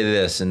 I'll say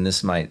this, and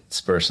this might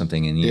spur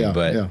something in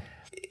you,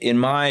 in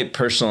my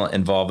personal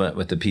involvement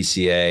with the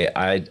PCA,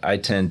 I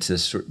tend to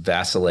sort of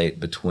vacillate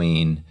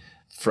between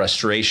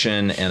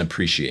frustration and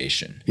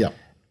appreciation. Yeah.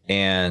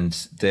 And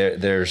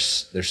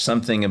there's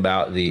something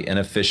about the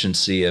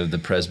inefficiency of the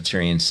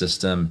Presbyterian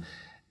system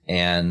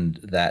and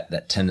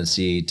that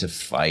tendency to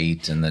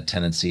fight and the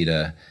tendency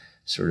to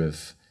sort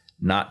of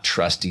not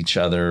trust each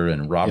other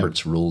and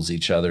Robert's rules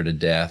each other to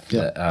death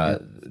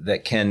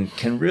that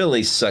can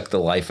really suck the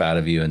life out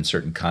of you in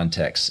certain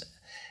contexts.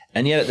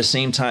 And yet at the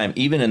same time,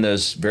 even in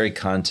those very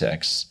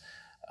contexts,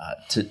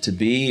 to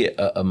be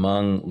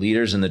among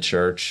leaders in the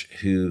church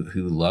who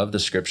love the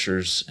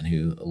scriptures and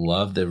who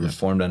love the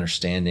Reformed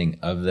understanding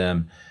of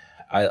them,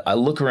 I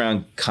look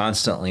around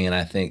constantly and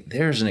I think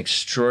there's an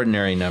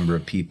extraordinary number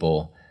of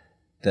people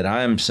that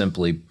I'm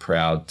simply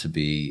proud to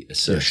be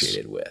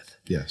associated with.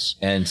 Yes.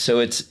 And so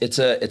it's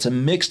a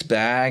mixed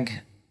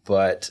bag,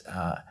 but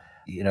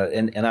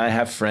and I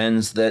have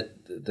friends that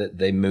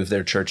they move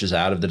their churches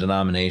out of the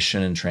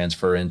denomination and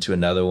transfer into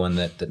another one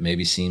that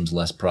maybe seems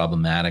less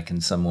problematic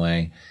in some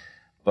way.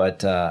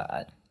 But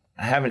I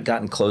haven't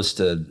gotten close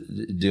to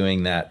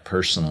doing that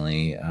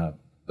personally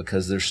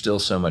because there's still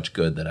so much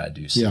good that I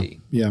do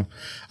see. Yeah.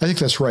 I think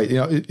that's right.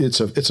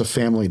 It's a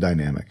family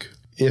dynamic.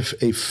 If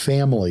a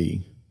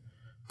family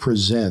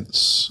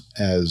presents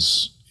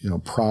as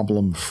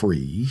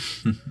problem-free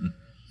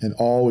and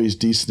always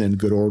decent and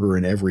good order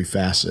in every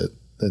facet,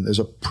 then there's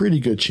a pretty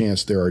good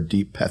chance there are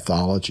deep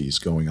pathologies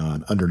going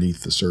on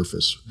underneath the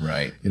surface.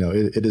 Right.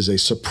 It is a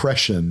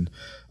suppression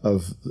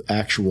of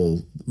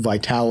actual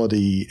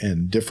vitality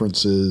and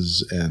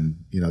differences and,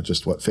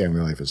 just what family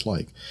life is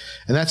like.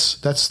 And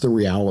that's the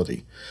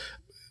reality.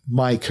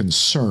 My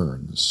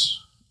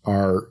concerns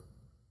are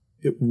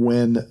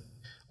when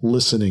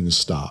listening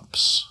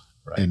stops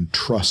and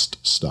trust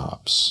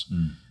stops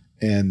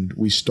and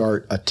we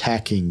start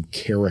attacking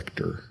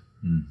character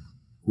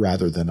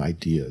rather than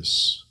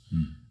ideas.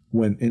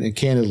 And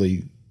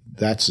candidly,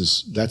 that's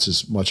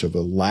as much of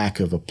a lack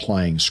of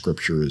applying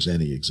scripture as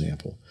any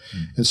example.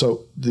 And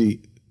so the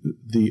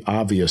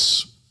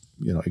obvious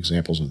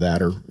examples of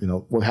that are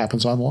what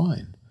happens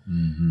online,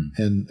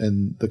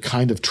 and the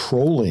kind of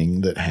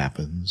trolling that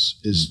happens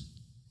is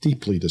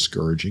deeply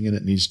discouraging, and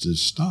it needs to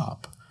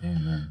stop.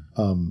 Amen.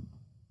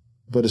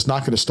 But it's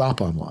not going to stop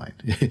online.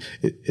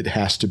 It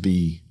has to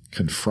be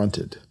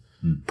confronted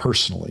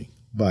personally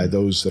by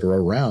those that are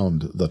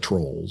around the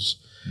trolls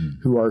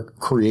who are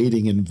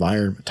creating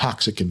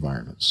toxic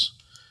environments.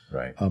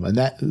 Right. And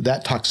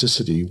that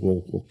toxicity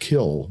will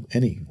kill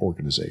any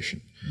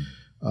organization.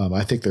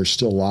 I think there's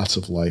still lots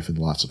of life and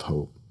lots of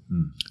hope.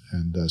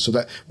 And so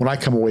that when I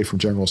come away from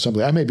General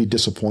Assembly, I may be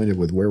disappointed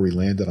with where we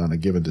landed on a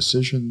given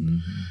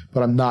decision,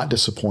 but I'm not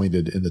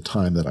disappointed in the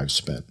time that I've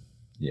spent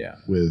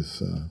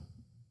with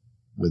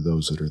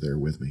those that are there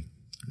with me.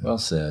 Well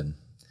said.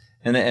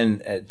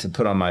 And to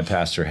put on my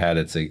pastor hat,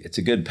 it's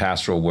a good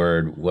pastoral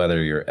word,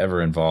 whether you're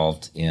ever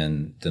involved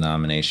in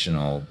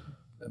denominational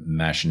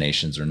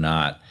machinations or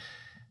not,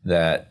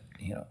 that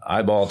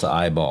eyeball to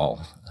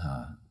eyeball,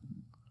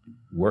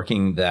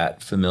 working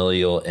that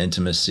familial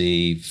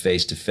intimacy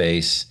face to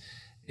face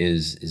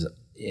is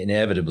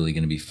inevitably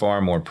going to be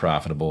far more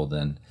profitable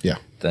than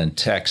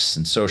texts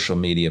and social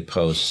media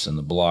posts and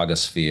the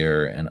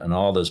blogosphere and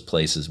all those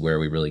places where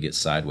we really get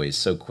sideways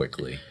so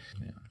quickly.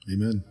 Yeah.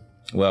 Amen.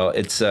 Well,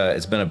 it's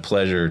been a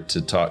pleasure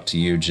to talk to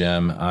you,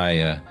 Jim.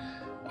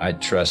 I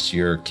trust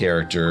your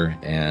character,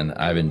 and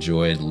I've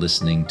enjoyed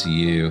listening to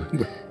you,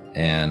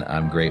 and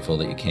I'm grateful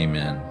that you came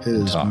in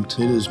and talked.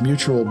 It is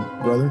mutual,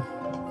 brother,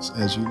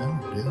 as you know.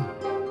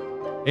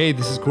 Yeah. Hey,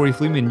 this is Corey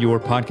Fleeman, your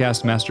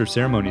podcast master of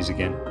ceremonies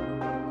again.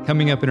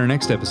 Coming up in our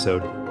next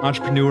episode,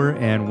 entrepreneur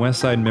and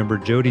Westside member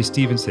Jody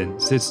Stevenson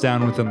sits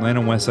down with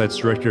Atlanta Westside's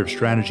Director of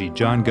Strategy,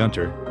 John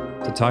Gunter,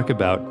 to talk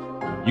about,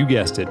 you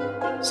guessed it,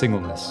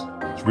 singleness.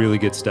 It's really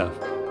good stuff.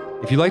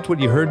 If you liked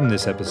what you heard in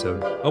this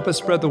episode, help us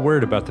spread the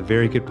word about the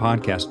very good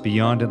podcast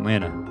Beyond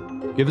Atlanta.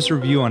 Give us a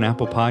review on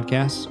Apple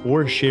Podcasts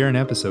or share an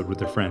episode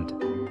with a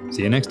friend.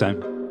 See you next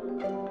time.